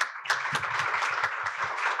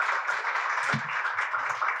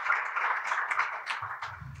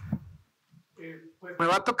 Pues me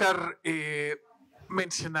va a tocar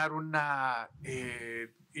mencionar una,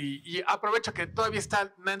 y aprovecho que todavía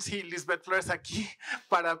está Nancy Lisbeth Flores aquí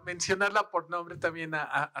para mencionarla por nombre también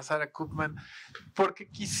a Sarah Koopman, porque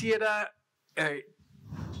quisiera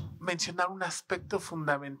mencionar un aspecto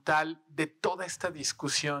fundamental de toda esta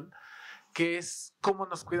discusión, que es cómo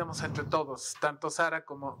nos cuidamos entre todos. Tanto Sara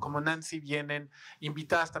como Nancy vienen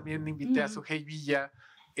invitadas, también invité a Sujei Villa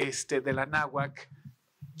de la Náhuac.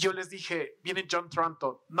 Yo les dije, viene Joan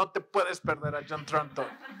Tronto, no te puedes perder a Joan Tronto.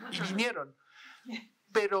 Y vinieron.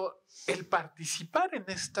 Pero el participar en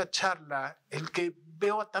esta charla, el que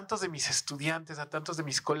veo a tantos de mis estudiantes, a tantos de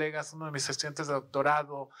mis colegas, uno de mis estudiantes de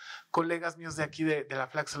doctorado, colegas míos de aquí de la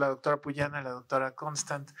FLACSO, la doctora Puyana, la doctora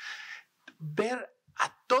Constant, ver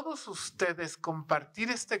a todos ustedes compartir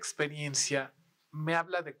esta experiencia me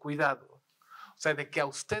habla de cuidado. O sea, de que a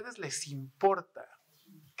ustedes les importa,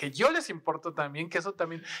 que yo les importo también, que eso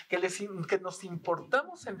también, que nos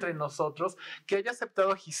importamos entre nosotros, que haya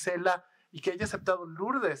aceptado Gisela y que haya aceptado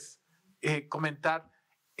Lourdes comentar,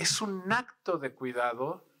 es un acto de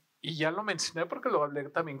cuidado, y ya lo mencioné porque lo hablé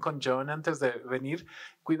también con Joan antes de venir,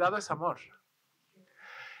 cuidado es amor.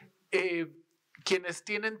 Quienes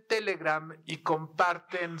tienen Telegram y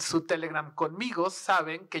comparten su Telegram conmigo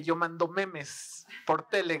saben que yo mando memes por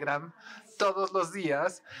Telegram todos los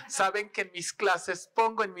días, saben que en mis clases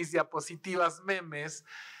pongo en mis diapositivas memes.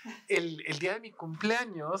 El día de mi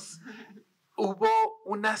cumpleaños hubo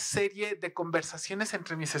una serie de conversaciones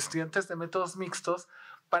entre mis estudiantes de métodos mixtos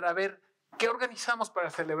para ver qué organizamos para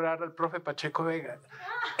celebrar al profe Pacheco-Vega.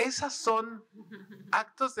 Esos son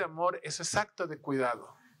actos de amor, eso es acto de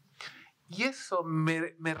cuidado. Y eso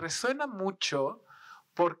me resuena mucho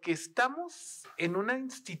porque estamos en una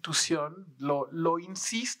institución, lo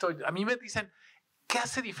insisto, a mí me dicen, ¿qué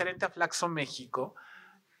hace diferente a FLACSO México?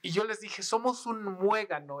 Y yo les dije, somos un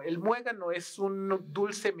muégano. El muégano es un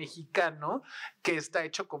dulce mexicano que está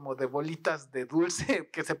hecho como de bolitas de dulce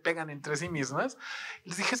que se pegan entre sí mismas.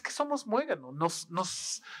 Les dije, es que somos muégano, nos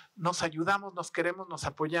ayudamos, nos queremos, nos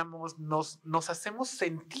apoyamos, nos hacemos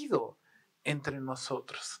sentido entre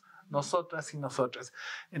nosotros. Nosotras y nosotras.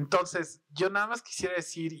 Entonces, yo nada más quisiera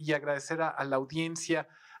decir y agradecer a la audiencia,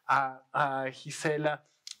 a Gisela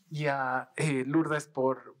y a Lourdes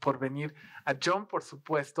por venir, a John, por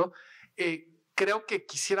supuesto. Creo que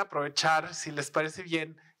quisiera aprovechar, si les parece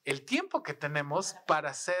bien, el tiempo que tenemos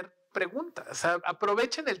para hacer preguntas. O sea,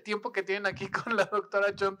 aprovechen el tiempo que tienen aquí con la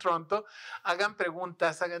doctora Joan Tronto, hagan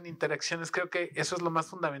preguntas, hagan interacciones. Creo que eso es lo más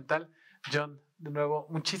fundamental. John, de nuevo,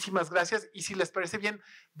 muchísimas gracias. Y si les parece bien,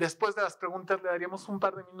 después de las preguntas le daríamos un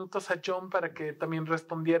par de minutos a John para que también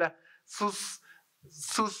respondiera sus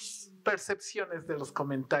percepciones de los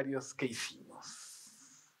comentarios que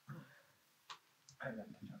hicimos.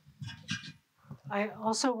 I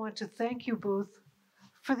also want to thank you both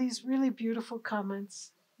for these really beautiful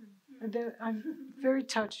comments. I'm very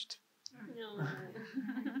touched.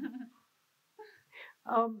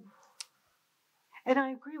 And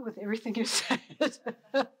I agree with everything you said.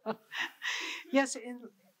 Yes,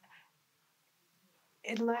 in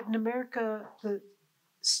Latin America, the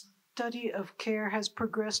study of care has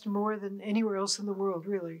progressed more than anywhere else in the world,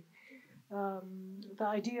 really. The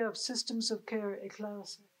idea of systems of care,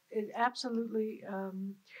 is absolutely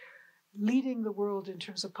leading the world in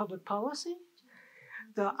terms of public policy.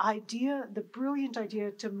 The brilliant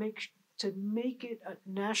idea to make it a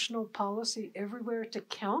national policy everywhere to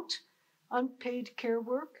count unpaid care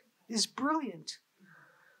work is brilliant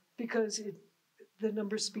because the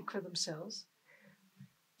numbers speak for themselves.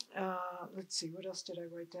 Let's see, what else did I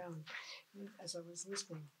write down as I was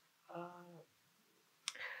listening?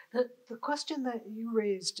 The question that you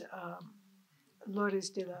raised, Lourdes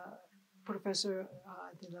de la Professor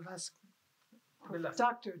de la Velasco,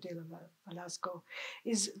 Dr. de la Velasco,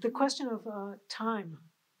 is the question of time.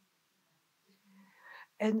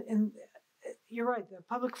 And you're right, the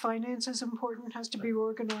public finance is important, has to be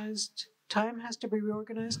organized, time has to be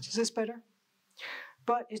reorganized. Is this better?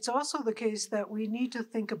 But it's also the case that we need to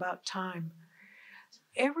think about time.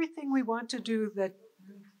 Everything we want to do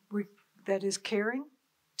that is caring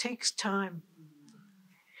takes time.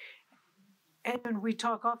 And we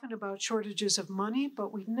talk often about shortages of money,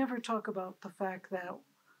 but we never talk about the fact that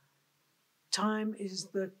time is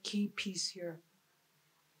the key piece here.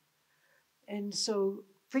 And so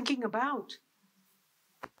thinking about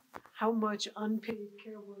how much unpaid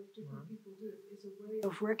care work different people do is a way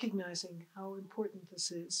of recognizing how important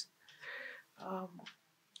this is.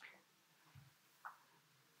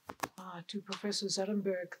 To Professor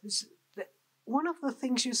Zaremberg, one of the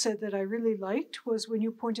things you said that I really liked was when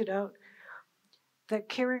you pointed out that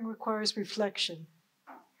caring requires reflection.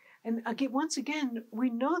 And again, once again, we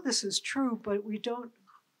know this is true, but we don't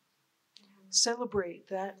celebrate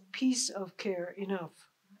that piece of care enough.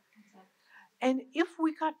 And if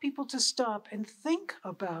we got people to stop and think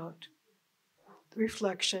about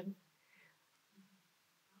reflection,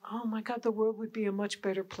 oh my God, the world would be a much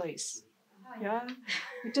better place. Yeah?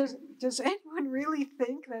 Does anyone really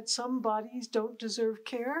think that some bodies don't deserve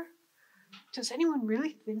care? Does anyone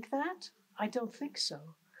really think that? I don't think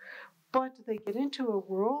so. But they get into a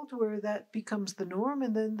world where that becomes the norm,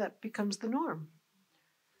 and then that becomes the norm.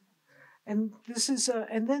 And this is,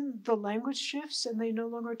 and then the language shifts, and they no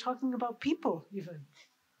longer are talking about people even.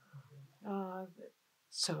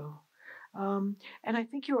 And I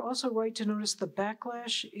think you're also right to notice the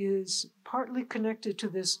backlash is partly connected to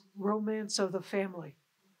this romance of the family,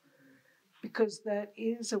 because that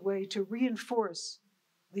is a way to reinforce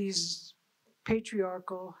these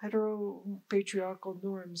patriarchal, hetero-patriarchal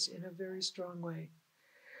norms in a very strong way.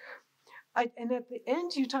 And at the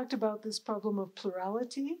end, you talked about this problem of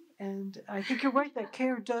plurality, and I think you're right that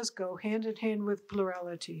care does go hand in hand with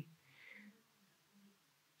plurality.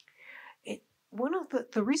 One of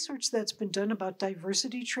the research that's been done about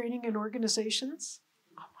diversity training in organizations,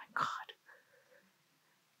 oh my God,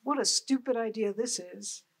 what a stupid idea this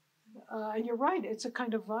is. And you're right, it's a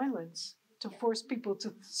kind of violence to force people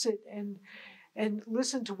to sit and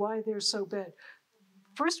listen to why they're so bad.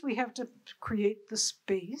 First, we have to create the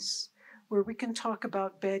space where we can talk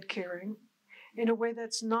about bad caring in a way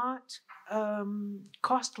that's not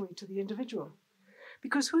costly to the individual.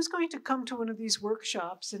 Because who's going to come to one of these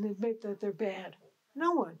workshops and admit that they're bad?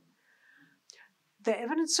 No one. The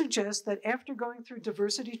evidence suggests that after going through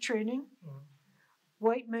diversity training,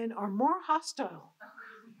 white men are more hostile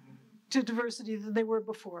to diversity than they were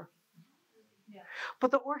before. Yeah. But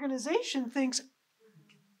the organization thinks,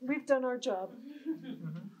 we've done our job.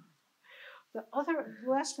 The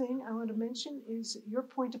last thing I want to mention is your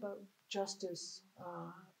point about justice,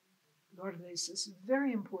 Lourdes. This is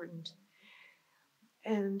very important.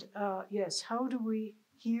 And yes, how do we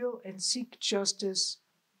heal and seek justice?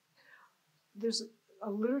 There's a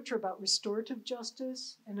literature about restorative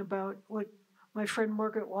justice and about what my friend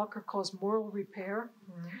Margaret Walker calls moral repair,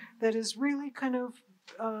 that is really kind of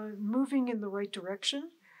moving in the right direction.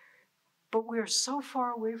 But we are so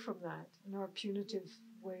far away from that in our punitive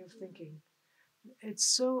way of thinking. It's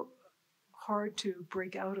so hard to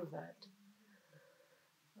break out of that.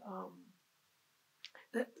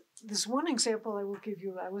 This one example I will give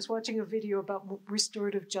you, I was watching a video about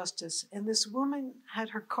restorative justice, and this woman had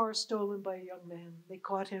her car stolen by a young man. They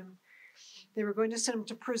caught him. They were going to send him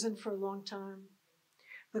to prison for a long time.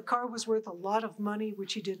 The car was worth a lot of money,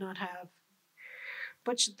 which he did not have.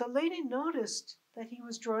 But the lady noticed that he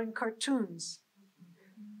was drawing cartoons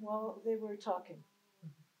while they were talking.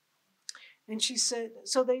 And she said,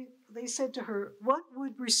 so they said to her, what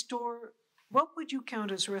would you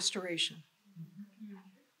count as restoration?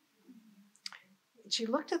 She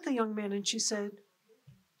looked at the young man and she said,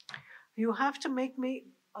 you have to make me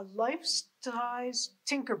a life-size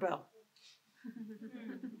Tinkerbell.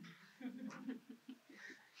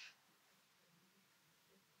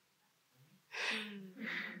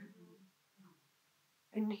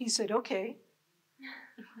 And he said, okay.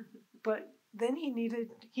 But then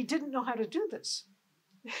he didn't know how to do this.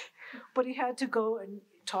 But he had to go and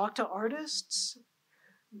talk to artists,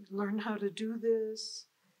 learn how to do this.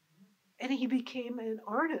 And he became an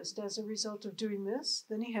artist as a result of doing this.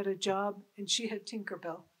 Then he had a job, and she had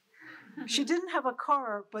Tinkerbell. She didn't have a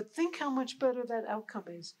car, but think how much better that outcome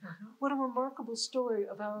is. What a remarkable story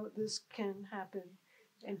of how this can happen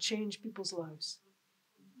and change people's lives.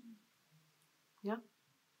 Yeah?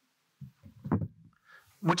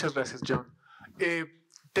 Muchas gracias, Joan.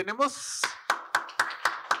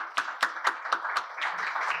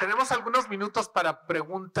 Tenemos algunos minutos para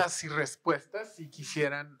preguntas y respuestas, si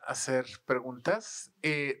quisieran hacer preguntas.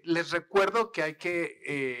 Les recuerdo que hay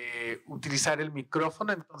que utilizar el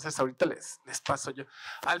micrófono, entonces ahorita les paso yo.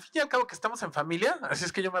 Al fin y al cabo que estamos en familia, así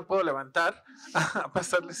es que yo me puedo levantar a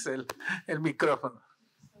pasarles el micrófono.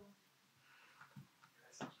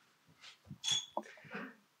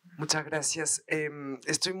 Muchas gracias.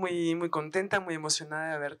 Estoy muy contenta, muy emocionada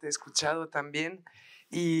de haberte escuchado también.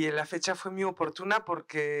 Y la fecha fue muy oportuna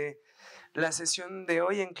porque la sesión de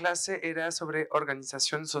hoy en clase era sobre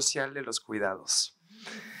organización social de los cuidados.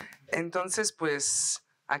 Entonces, pues,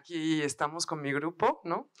 aquí estamos con mi grupo,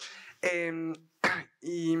 ¿no?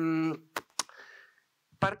 Y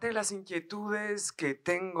parte de las inquietudes que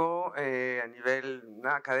tengo a nivel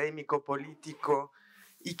académico, político,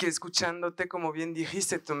 y que escuchándote, como bien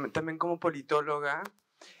dijiste, también como politóloga,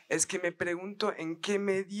 es que me pregunto en qué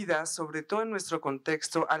medida, sobre todo en nuestro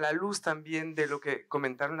contexto, a la luz también de lo que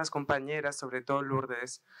comentaron las compañeras, sobre todo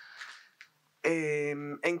Lourdes,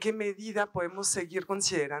 en qué medida podemos seguir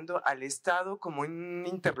considerando al Estado como un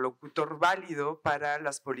interlocutor válido para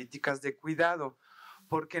las políticas de cuidado,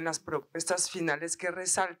 porque en las propuestas finales que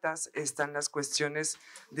resaltas están las cuestiones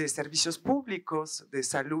de servicios públicos, de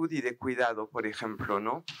salud y de cuidado, por ejemplo,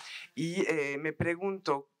 ¿no? Y me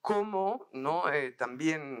pregunto cómo, ¿no?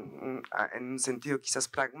 También en un sentido quizás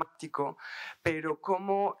pragmático, pero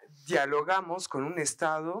cómo dialogamos con un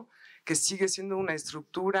Estado que sigue siendo una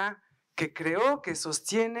estructura que creó, que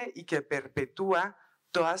sostiene y que perpetúa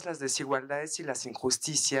todas las desigualdades y las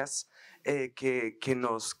injusticias que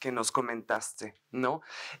nos comentaste, ¿no?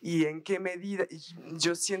 Y en qué medida,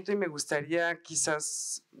 yo siento y me gustaría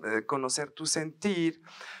quizás conocer tu sentir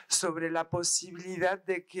sobre la posibilidad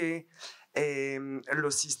de que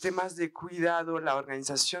los sistemas de cuidado, la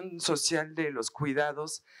organización social de los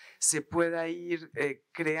cuidados se pueda ir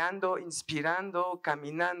creando, inspirando,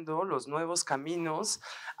 caminando los nuevos caminos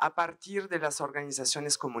a partir de las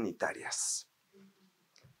organizaciones comunitarias,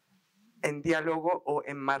 en diálogo o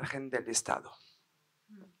en margen del Estado.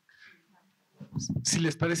 Si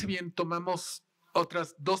les parece bien, tomamos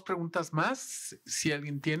otras 2 preguntas más, si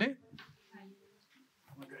alguien tiene.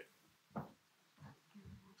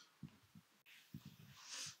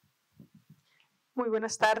 Muy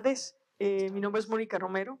buenas tardes. Mi nombre es Mónica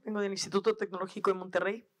Romero, vengo del Instituto Tecnológico de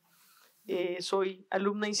Monterrey. Soy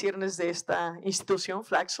alumna en ciernes de esta institución,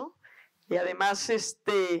 FLACSO, y además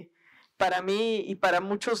para mí y para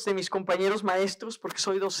muchos de mis compañeros maestros, porque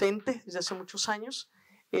soy docente desde hace muchos años,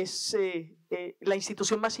 es la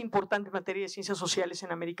institución más importante en materia de ciencias sociales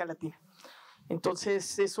en América Latina.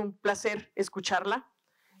 Entonces es un placer escucharla,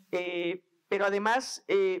 pero además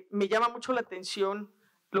me llama mucho la atención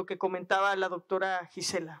lo que comentaba la doctora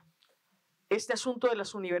Gisela, este asunto de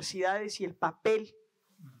las universidades y el papel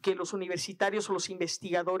que los universitarios o los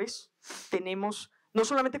investigadores tenemos, no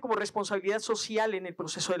solamente como responsabilidad social en el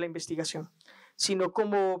proceso de la investigación, sino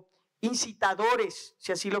como incitadores,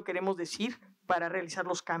 si así lo queremos decir, para realizar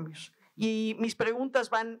los cambios. Y mis preguntas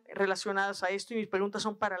van relacionadas a esto, y mis preguntas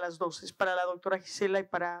son para las dos, es para la doctora Gisela y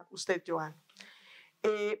para usted, Joan.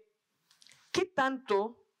 ¿Qué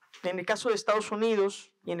tanto, en el caso de Estados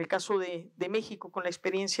Unidos y en el caso de México, con la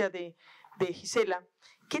experiencia de Gisela,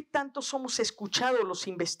 qué tanto somos escuchados los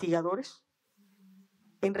investigadores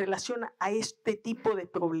en relación a este tipo de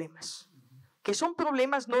problemas? Que son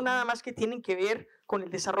problemas no nada más que tienen que ver con el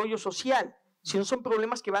desarrollo social, sino son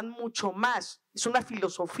problemas que van mucho más. Es una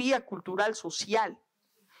filosofía cultural social.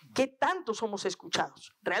 ¿Qué tanto somos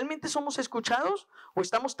escuchados? ¿Realmente somos escuchados o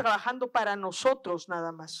estamos trabajando para nosotros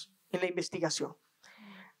nada más en la investigación?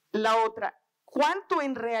 La otra, ¿cuánto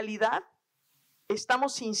en realidad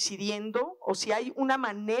estamos incidiendo, o si hay una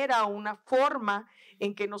manera o una forma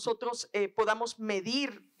en que nosotros podamos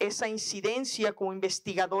medir esa incidencia como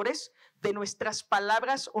investigadores de nuestras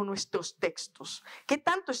palabras o nuestros textos? ¿Qué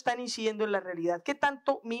tanto están incidiendo en la realidad? ¿Qué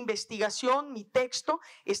tanto mi investigación, mi texto,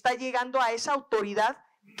 está llegando a esa autoridad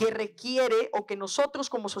que requiere o que nosotros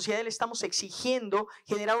como sociedad le estamos exigiendo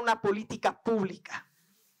generar una política pública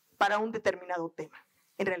para un determinado tema?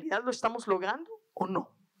 ¿En realidad lo estamos logrando o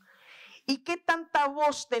no? ¿Y qué tanta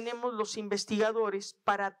voz tenemos los investigadores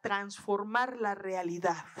para transformar la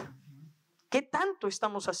realidad? ¿Qué tanto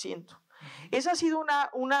estamos haciendo? Ese ha sido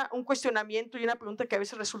un cuestionamiento y una pregunta que a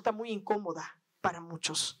veces resulta muy incómoda para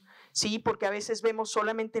muchos, ¿sí? Porque a veces vemos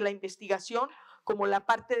solamente la investigación como la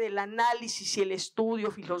parte del análisis y el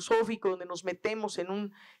estudio filosófico, donde nos metemos en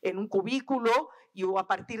un cubículo y a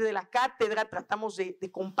partir de la cátedra tratamos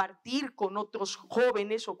de compartir con otros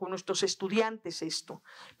jóvenes o con nuestros estudiantes esto.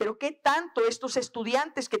 Pero ¿qué tanto estos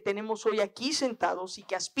estudiantes que tenemos hoy aquí sentados y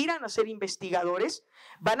que aspiran a ser investigadores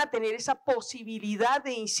van a tener esa posibilidad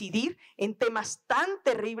de incidir en temas tan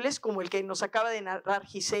terribles como el que nos acaba de narrar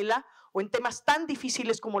Gisela, o en temas tan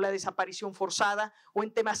difíciles como la desaparición forzada, o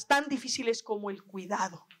en temas tan difíciles como el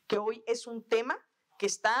cuidado, que hoy es un tema que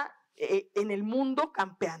está en el mundo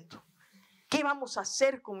campeando? ¿Qué vamos a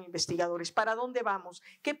hacer como investigadores? ¿Para dónde vamos?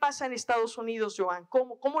 ¿Qué pasa en Estados Unidos, Joan?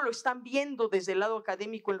 ¿Cómo lo están viendo desde el lado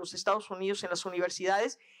académico en los Estados Unidos, en las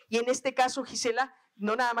universidades? Y en este caso, Gisela,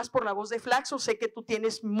 no nada más por la voz de FLACSO, sé que tú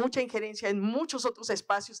tienes mucha injerencia en muchos otros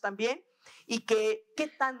espacios también, y que ¿qué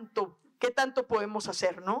tanto podemos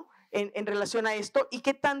hacer, ¿no? en relación a esto y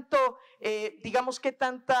qué tanto, digamos, qué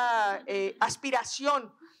tanta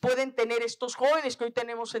aspiración pueden tener estos jóvenes que hoy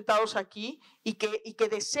tenemos sentados aquí y que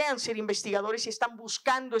desean ser investigadores y están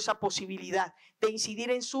buscando esa posibilidad de incidir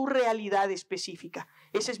en su realidad específica.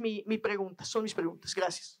 Esa es mi pregunta, son mis preguntas.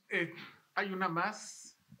 Gracias. Hay una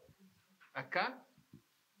más acá.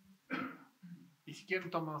 Y si quieren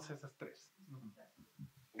tomamos esas tres.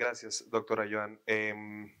 Gracias, doctora Joan.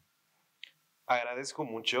 Agradezco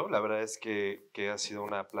mucho, la verdad es que ha sido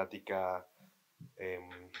una plática,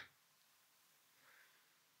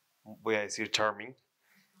 voy a decir charming,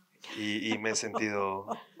 y me he sentido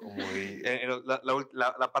muy...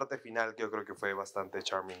 La parte final que yo creo que fue bastante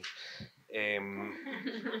charming.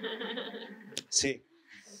 Sí.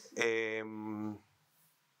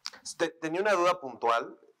 Tenía una duda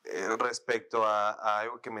puntual respecto a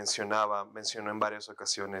algo que mencionó en varias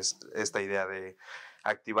ocasiones, esta idea de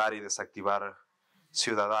activar y desactivar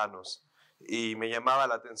ciudadanos. Y me llamaba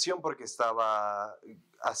la atención porque estaba,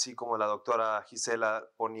 así como la doctora Gisela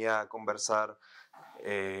ponía a conversar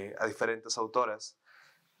a diferentes autoras,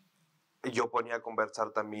 yo ponía a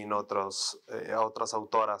conversar también a otras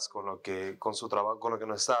autoras con su trabajo, con lo que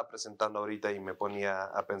nos estaba presentando ahorita, y me ponía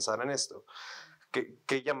a pensar en esto.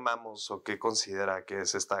 ¿Qué llamamos o qué considera que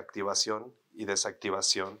es esta activación y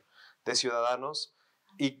desactivación de ciudadanos?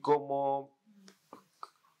 Y ¿cuál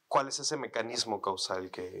es ese mecanismo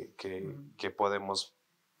causal que podemos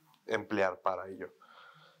emplear para ello?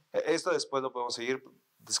 Esto después lo podemos seguir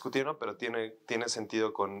discutiendo, pero tiene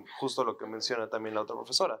sentido con justo lo que menciona también la otra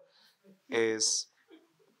profesora. Es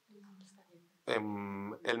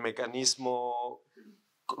el mecanismo,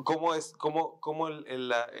 cómo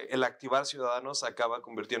el activar ciudadanos acaba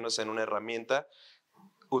convirtiéndose en una herramienta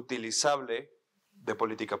utilizable de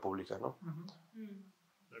política pública, ¿no?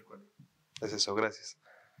 De acuerdo. Es eso, gracias.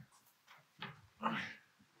 Okay.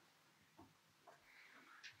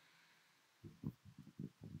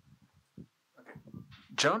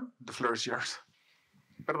 John, the floor is yours.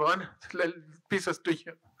 Perdón, el piso es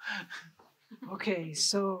tuyo. Okay,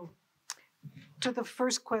 so to the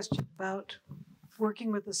first question about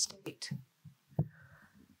working with the state.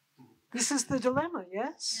 This is the dilemma,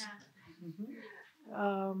 yes?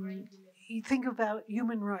 Yeah. You think about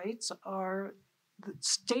human rights, the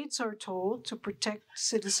states are told to protect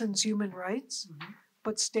citizens' human rights,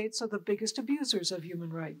 but states are the biggest abusers of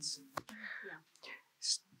human rights. Yeah.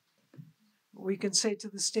 We can say to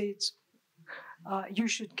the states, you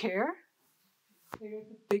should care. They're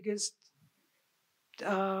the biggest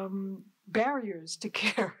barriers to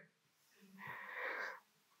care.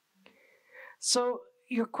 So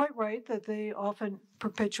you're quite right that they often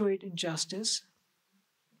perpetuate injustice,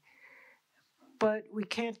 but we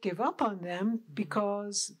can't give up on them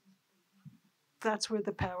because that's where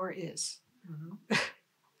the power is.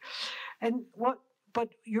 But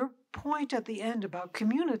your point at the end about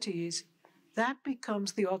communities, that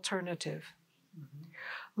becomes the alternative.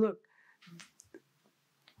 Look,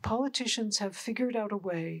 politicians have figured out a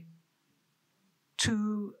way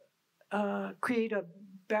to create a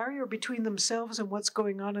barrier between themselves and what's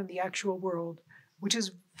going on in the actual world, which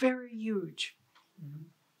is very huge.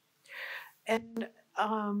 And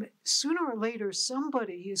sooner or later,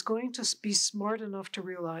 somebody is going to be smart enough to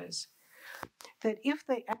realize that if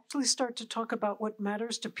they actually start to talk about what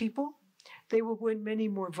matters to people, they will win many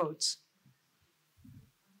more votes.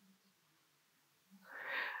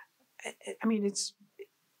 I mean, it's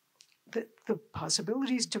the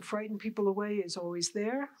possibilities to frighten people away is always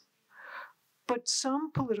there. But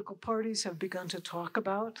some political parties have begun to talk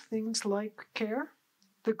about things like care.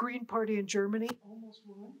 The Green Party in Germany almost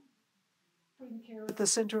won, putting care at the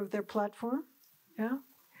center of their platform. Yeah.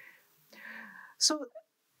 So,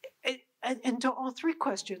 and to all three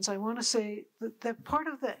questions, I want to say that part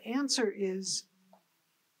of the answer is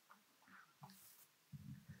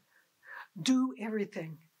do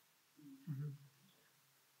everything.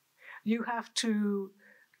 You have to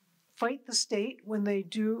fight the state when they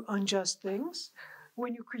do unjust things.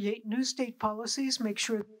 When you create new state policies, make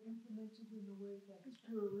sure they're implemented in a way that is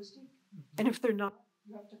pluralistic. And if they're not,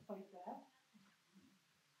 you have to fight that.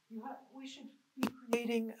 We should be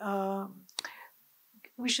creating,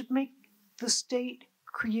 we should make the state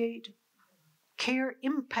create care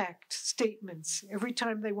impact statements every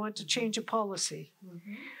time they want to change a policy.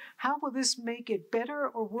 How will this make it better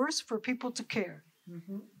or worse for people to care?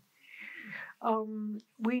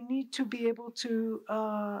 We need to be able to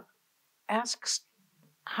ask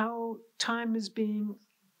how time is being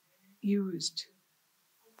used.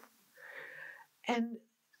 And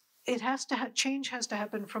it has to change has to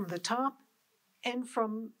happen from the top and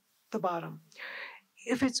from the bottom.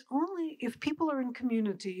 if people are in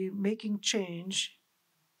community making change,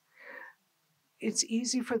 it's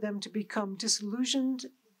easy for them to become disillusioned.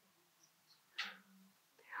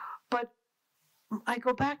 But I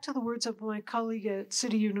go back to the words of my colleague at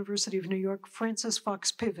City University of New York, Frances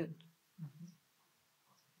Fox Piven.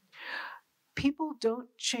 People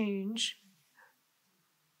don't change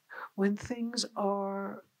when things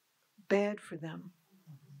are bad for them.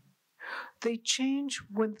 They change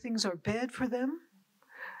when things are bad for them,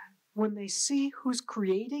 when they see who's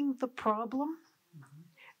creating the problem,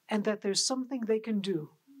 and that there's something they can do.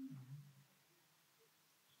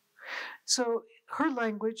 So her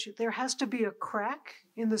language, there has to be a crack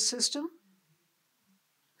in the system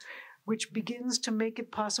which begins to make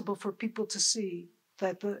it possible for people to see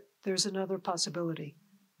that there's another possibility.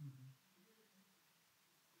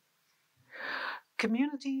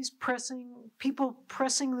 Communities people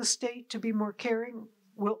pressing the state to be more caring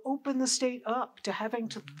will open the state up to having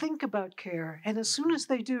to think about care. And as soon as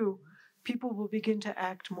they do, people will begin to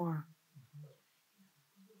act more.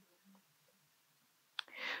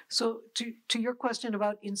 So to your question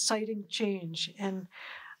about inciting change, and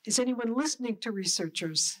is anyone listening to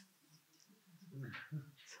researchers?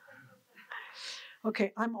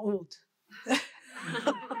 Okay, I'm old.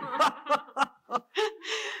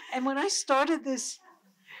 And when I started this,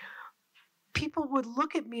 people would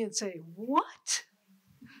look at me and say, "What?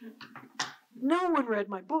 No one read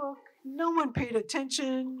my book. No one paid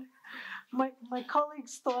attention. My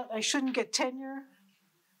colleagues thought I shouldn't get tenure.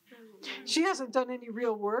 She hasn't done any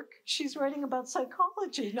real work. She's writing about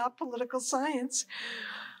psychology, not political science."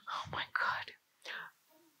 Oh my God.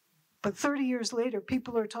 But 30 years later,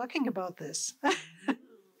 people are talking about this.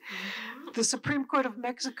 The Supreme Court of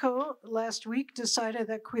Mexico last week decided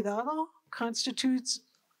that Cuidado constitutes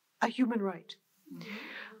a human right.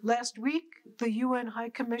 Last week, the UN High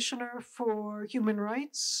Commissioner for Human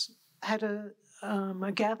Rights had a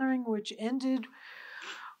gathering which ended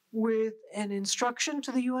with an instruction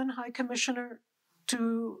to the UN High Commissioner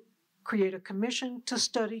to create a commission to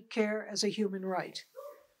study care as a human right.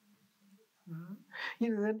 You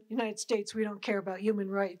know, in the United States, we don't care about human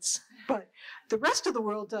rights, but the rest of the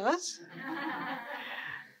world does.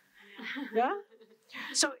 Yeah?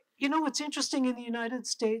 So, you know, what's interesting in the United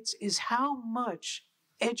States is how much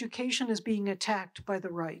education is being attacked by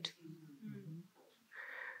the right.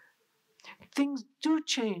 Things do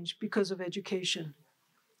change because of education.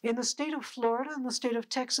 In the state of Florida and the state of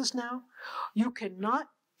Texas now, you cannot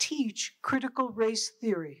teach critical race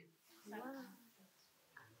theory.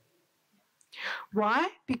 Why?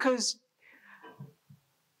 Because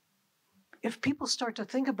if people start to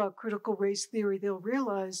think about critical race theory, they'll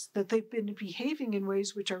realize that they've been behaving in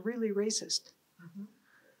ways which are really racist.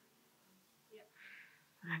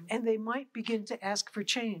 And they might begin to ask for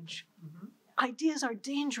change. Ideas are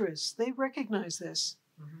dangerous. They recognize this.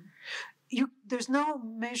 There's no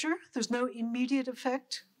measure, there's no immediate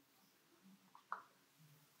effect,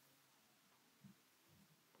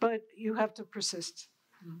 but you have to persist.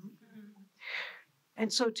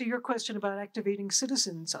 And so to your question about activating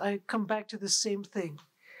citizens, I come back to the same thing.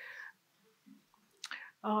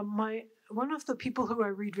 One of the people who I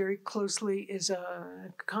read very closely is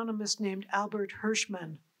an economist named Albert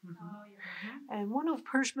Hirschman. And one of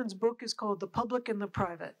Hirschman's book is called The Public and the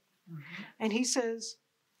Private. And he says,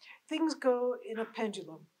 things go in a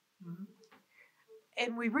pendulum.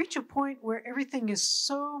 And we reach a point where everything is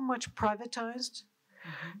so much privatized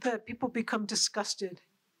that people become disgusted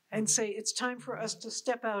and say, it's time for us to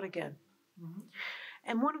step out again.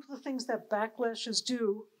 And one of the things that backlashes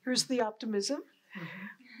do, here's the optimism,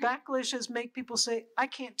 backlashes make people say, I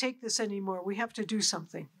can't take this anymore, we have to do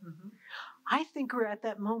something. I think we're at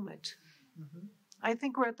that moment. I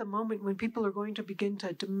think we're at the moment when people are going to begin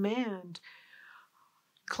to demand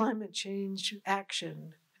climate change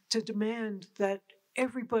action, to demand that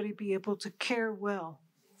everybody be able to care well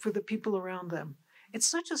for the people around them. It's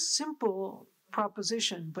such a simple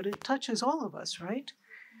proposition, but it touches all of us, right?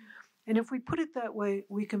 And if we put it that way,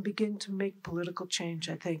 we can begin to make political change,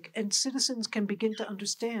 I think. And citizens can begin to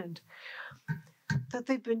understand that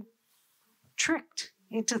they've been tricked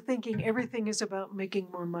into thinking everything is about making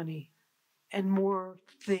more money and more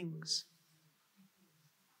things.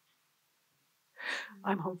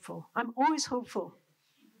 I'm hopeful. I'm always hopeful.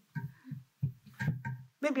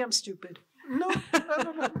 Maybe I'm stupid. No.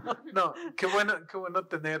 Qué bueno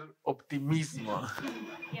tener optimismo.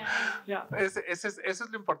 Yeah. Eso es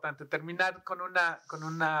lo importante, terminar con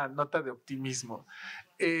una nota de optimismo.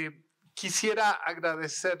 quisiera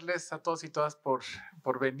agradecerles a todos y todas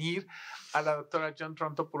por venir, a la doctora Joan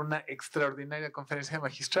Tronto por una extraordinaria conferencia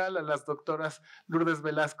magistral, a las doctoras Lourdes,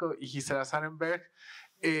 Velasco y Gisela Zaremberg.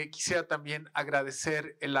 Quisiera también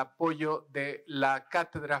agradecer el apoyo de la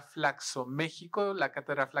Cátedra FLACSO México. La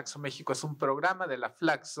Cátedra FLACSO México es un programa de la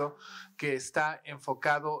FLACSO que está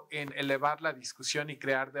enfocado en elevar la discusión y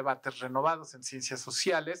crear debates renovados en ciencias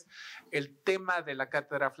sociales. El tema de la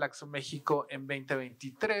Cátedra FLACSO México en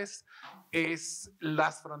 2023 es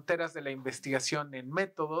las fronteras de la investigación en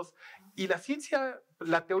métodos, y la ciencia,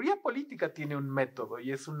 la teoría política tiene un método,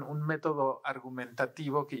 y es un método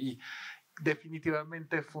argumentativo y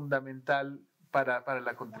definitivamente fundamental para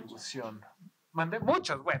la contribución. ¿Mandé?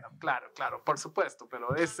 Muchos, bueno, claro, por supuesto,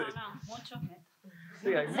 pero es... No, muchos métodos.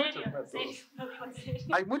 Sí, hay muchos métodos. Sí, lo digo en serio.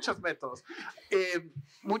 Hay muchos métodos.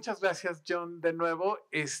 Muchas gracias, John, de nuevo.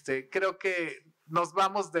 Creo que nos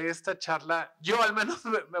vamos de esta charla. Yo al menos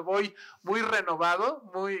me voy muy renovado,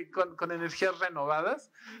 con energías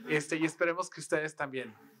renovadas, y esperemos que ustedes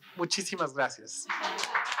también. Muchísimas gracias.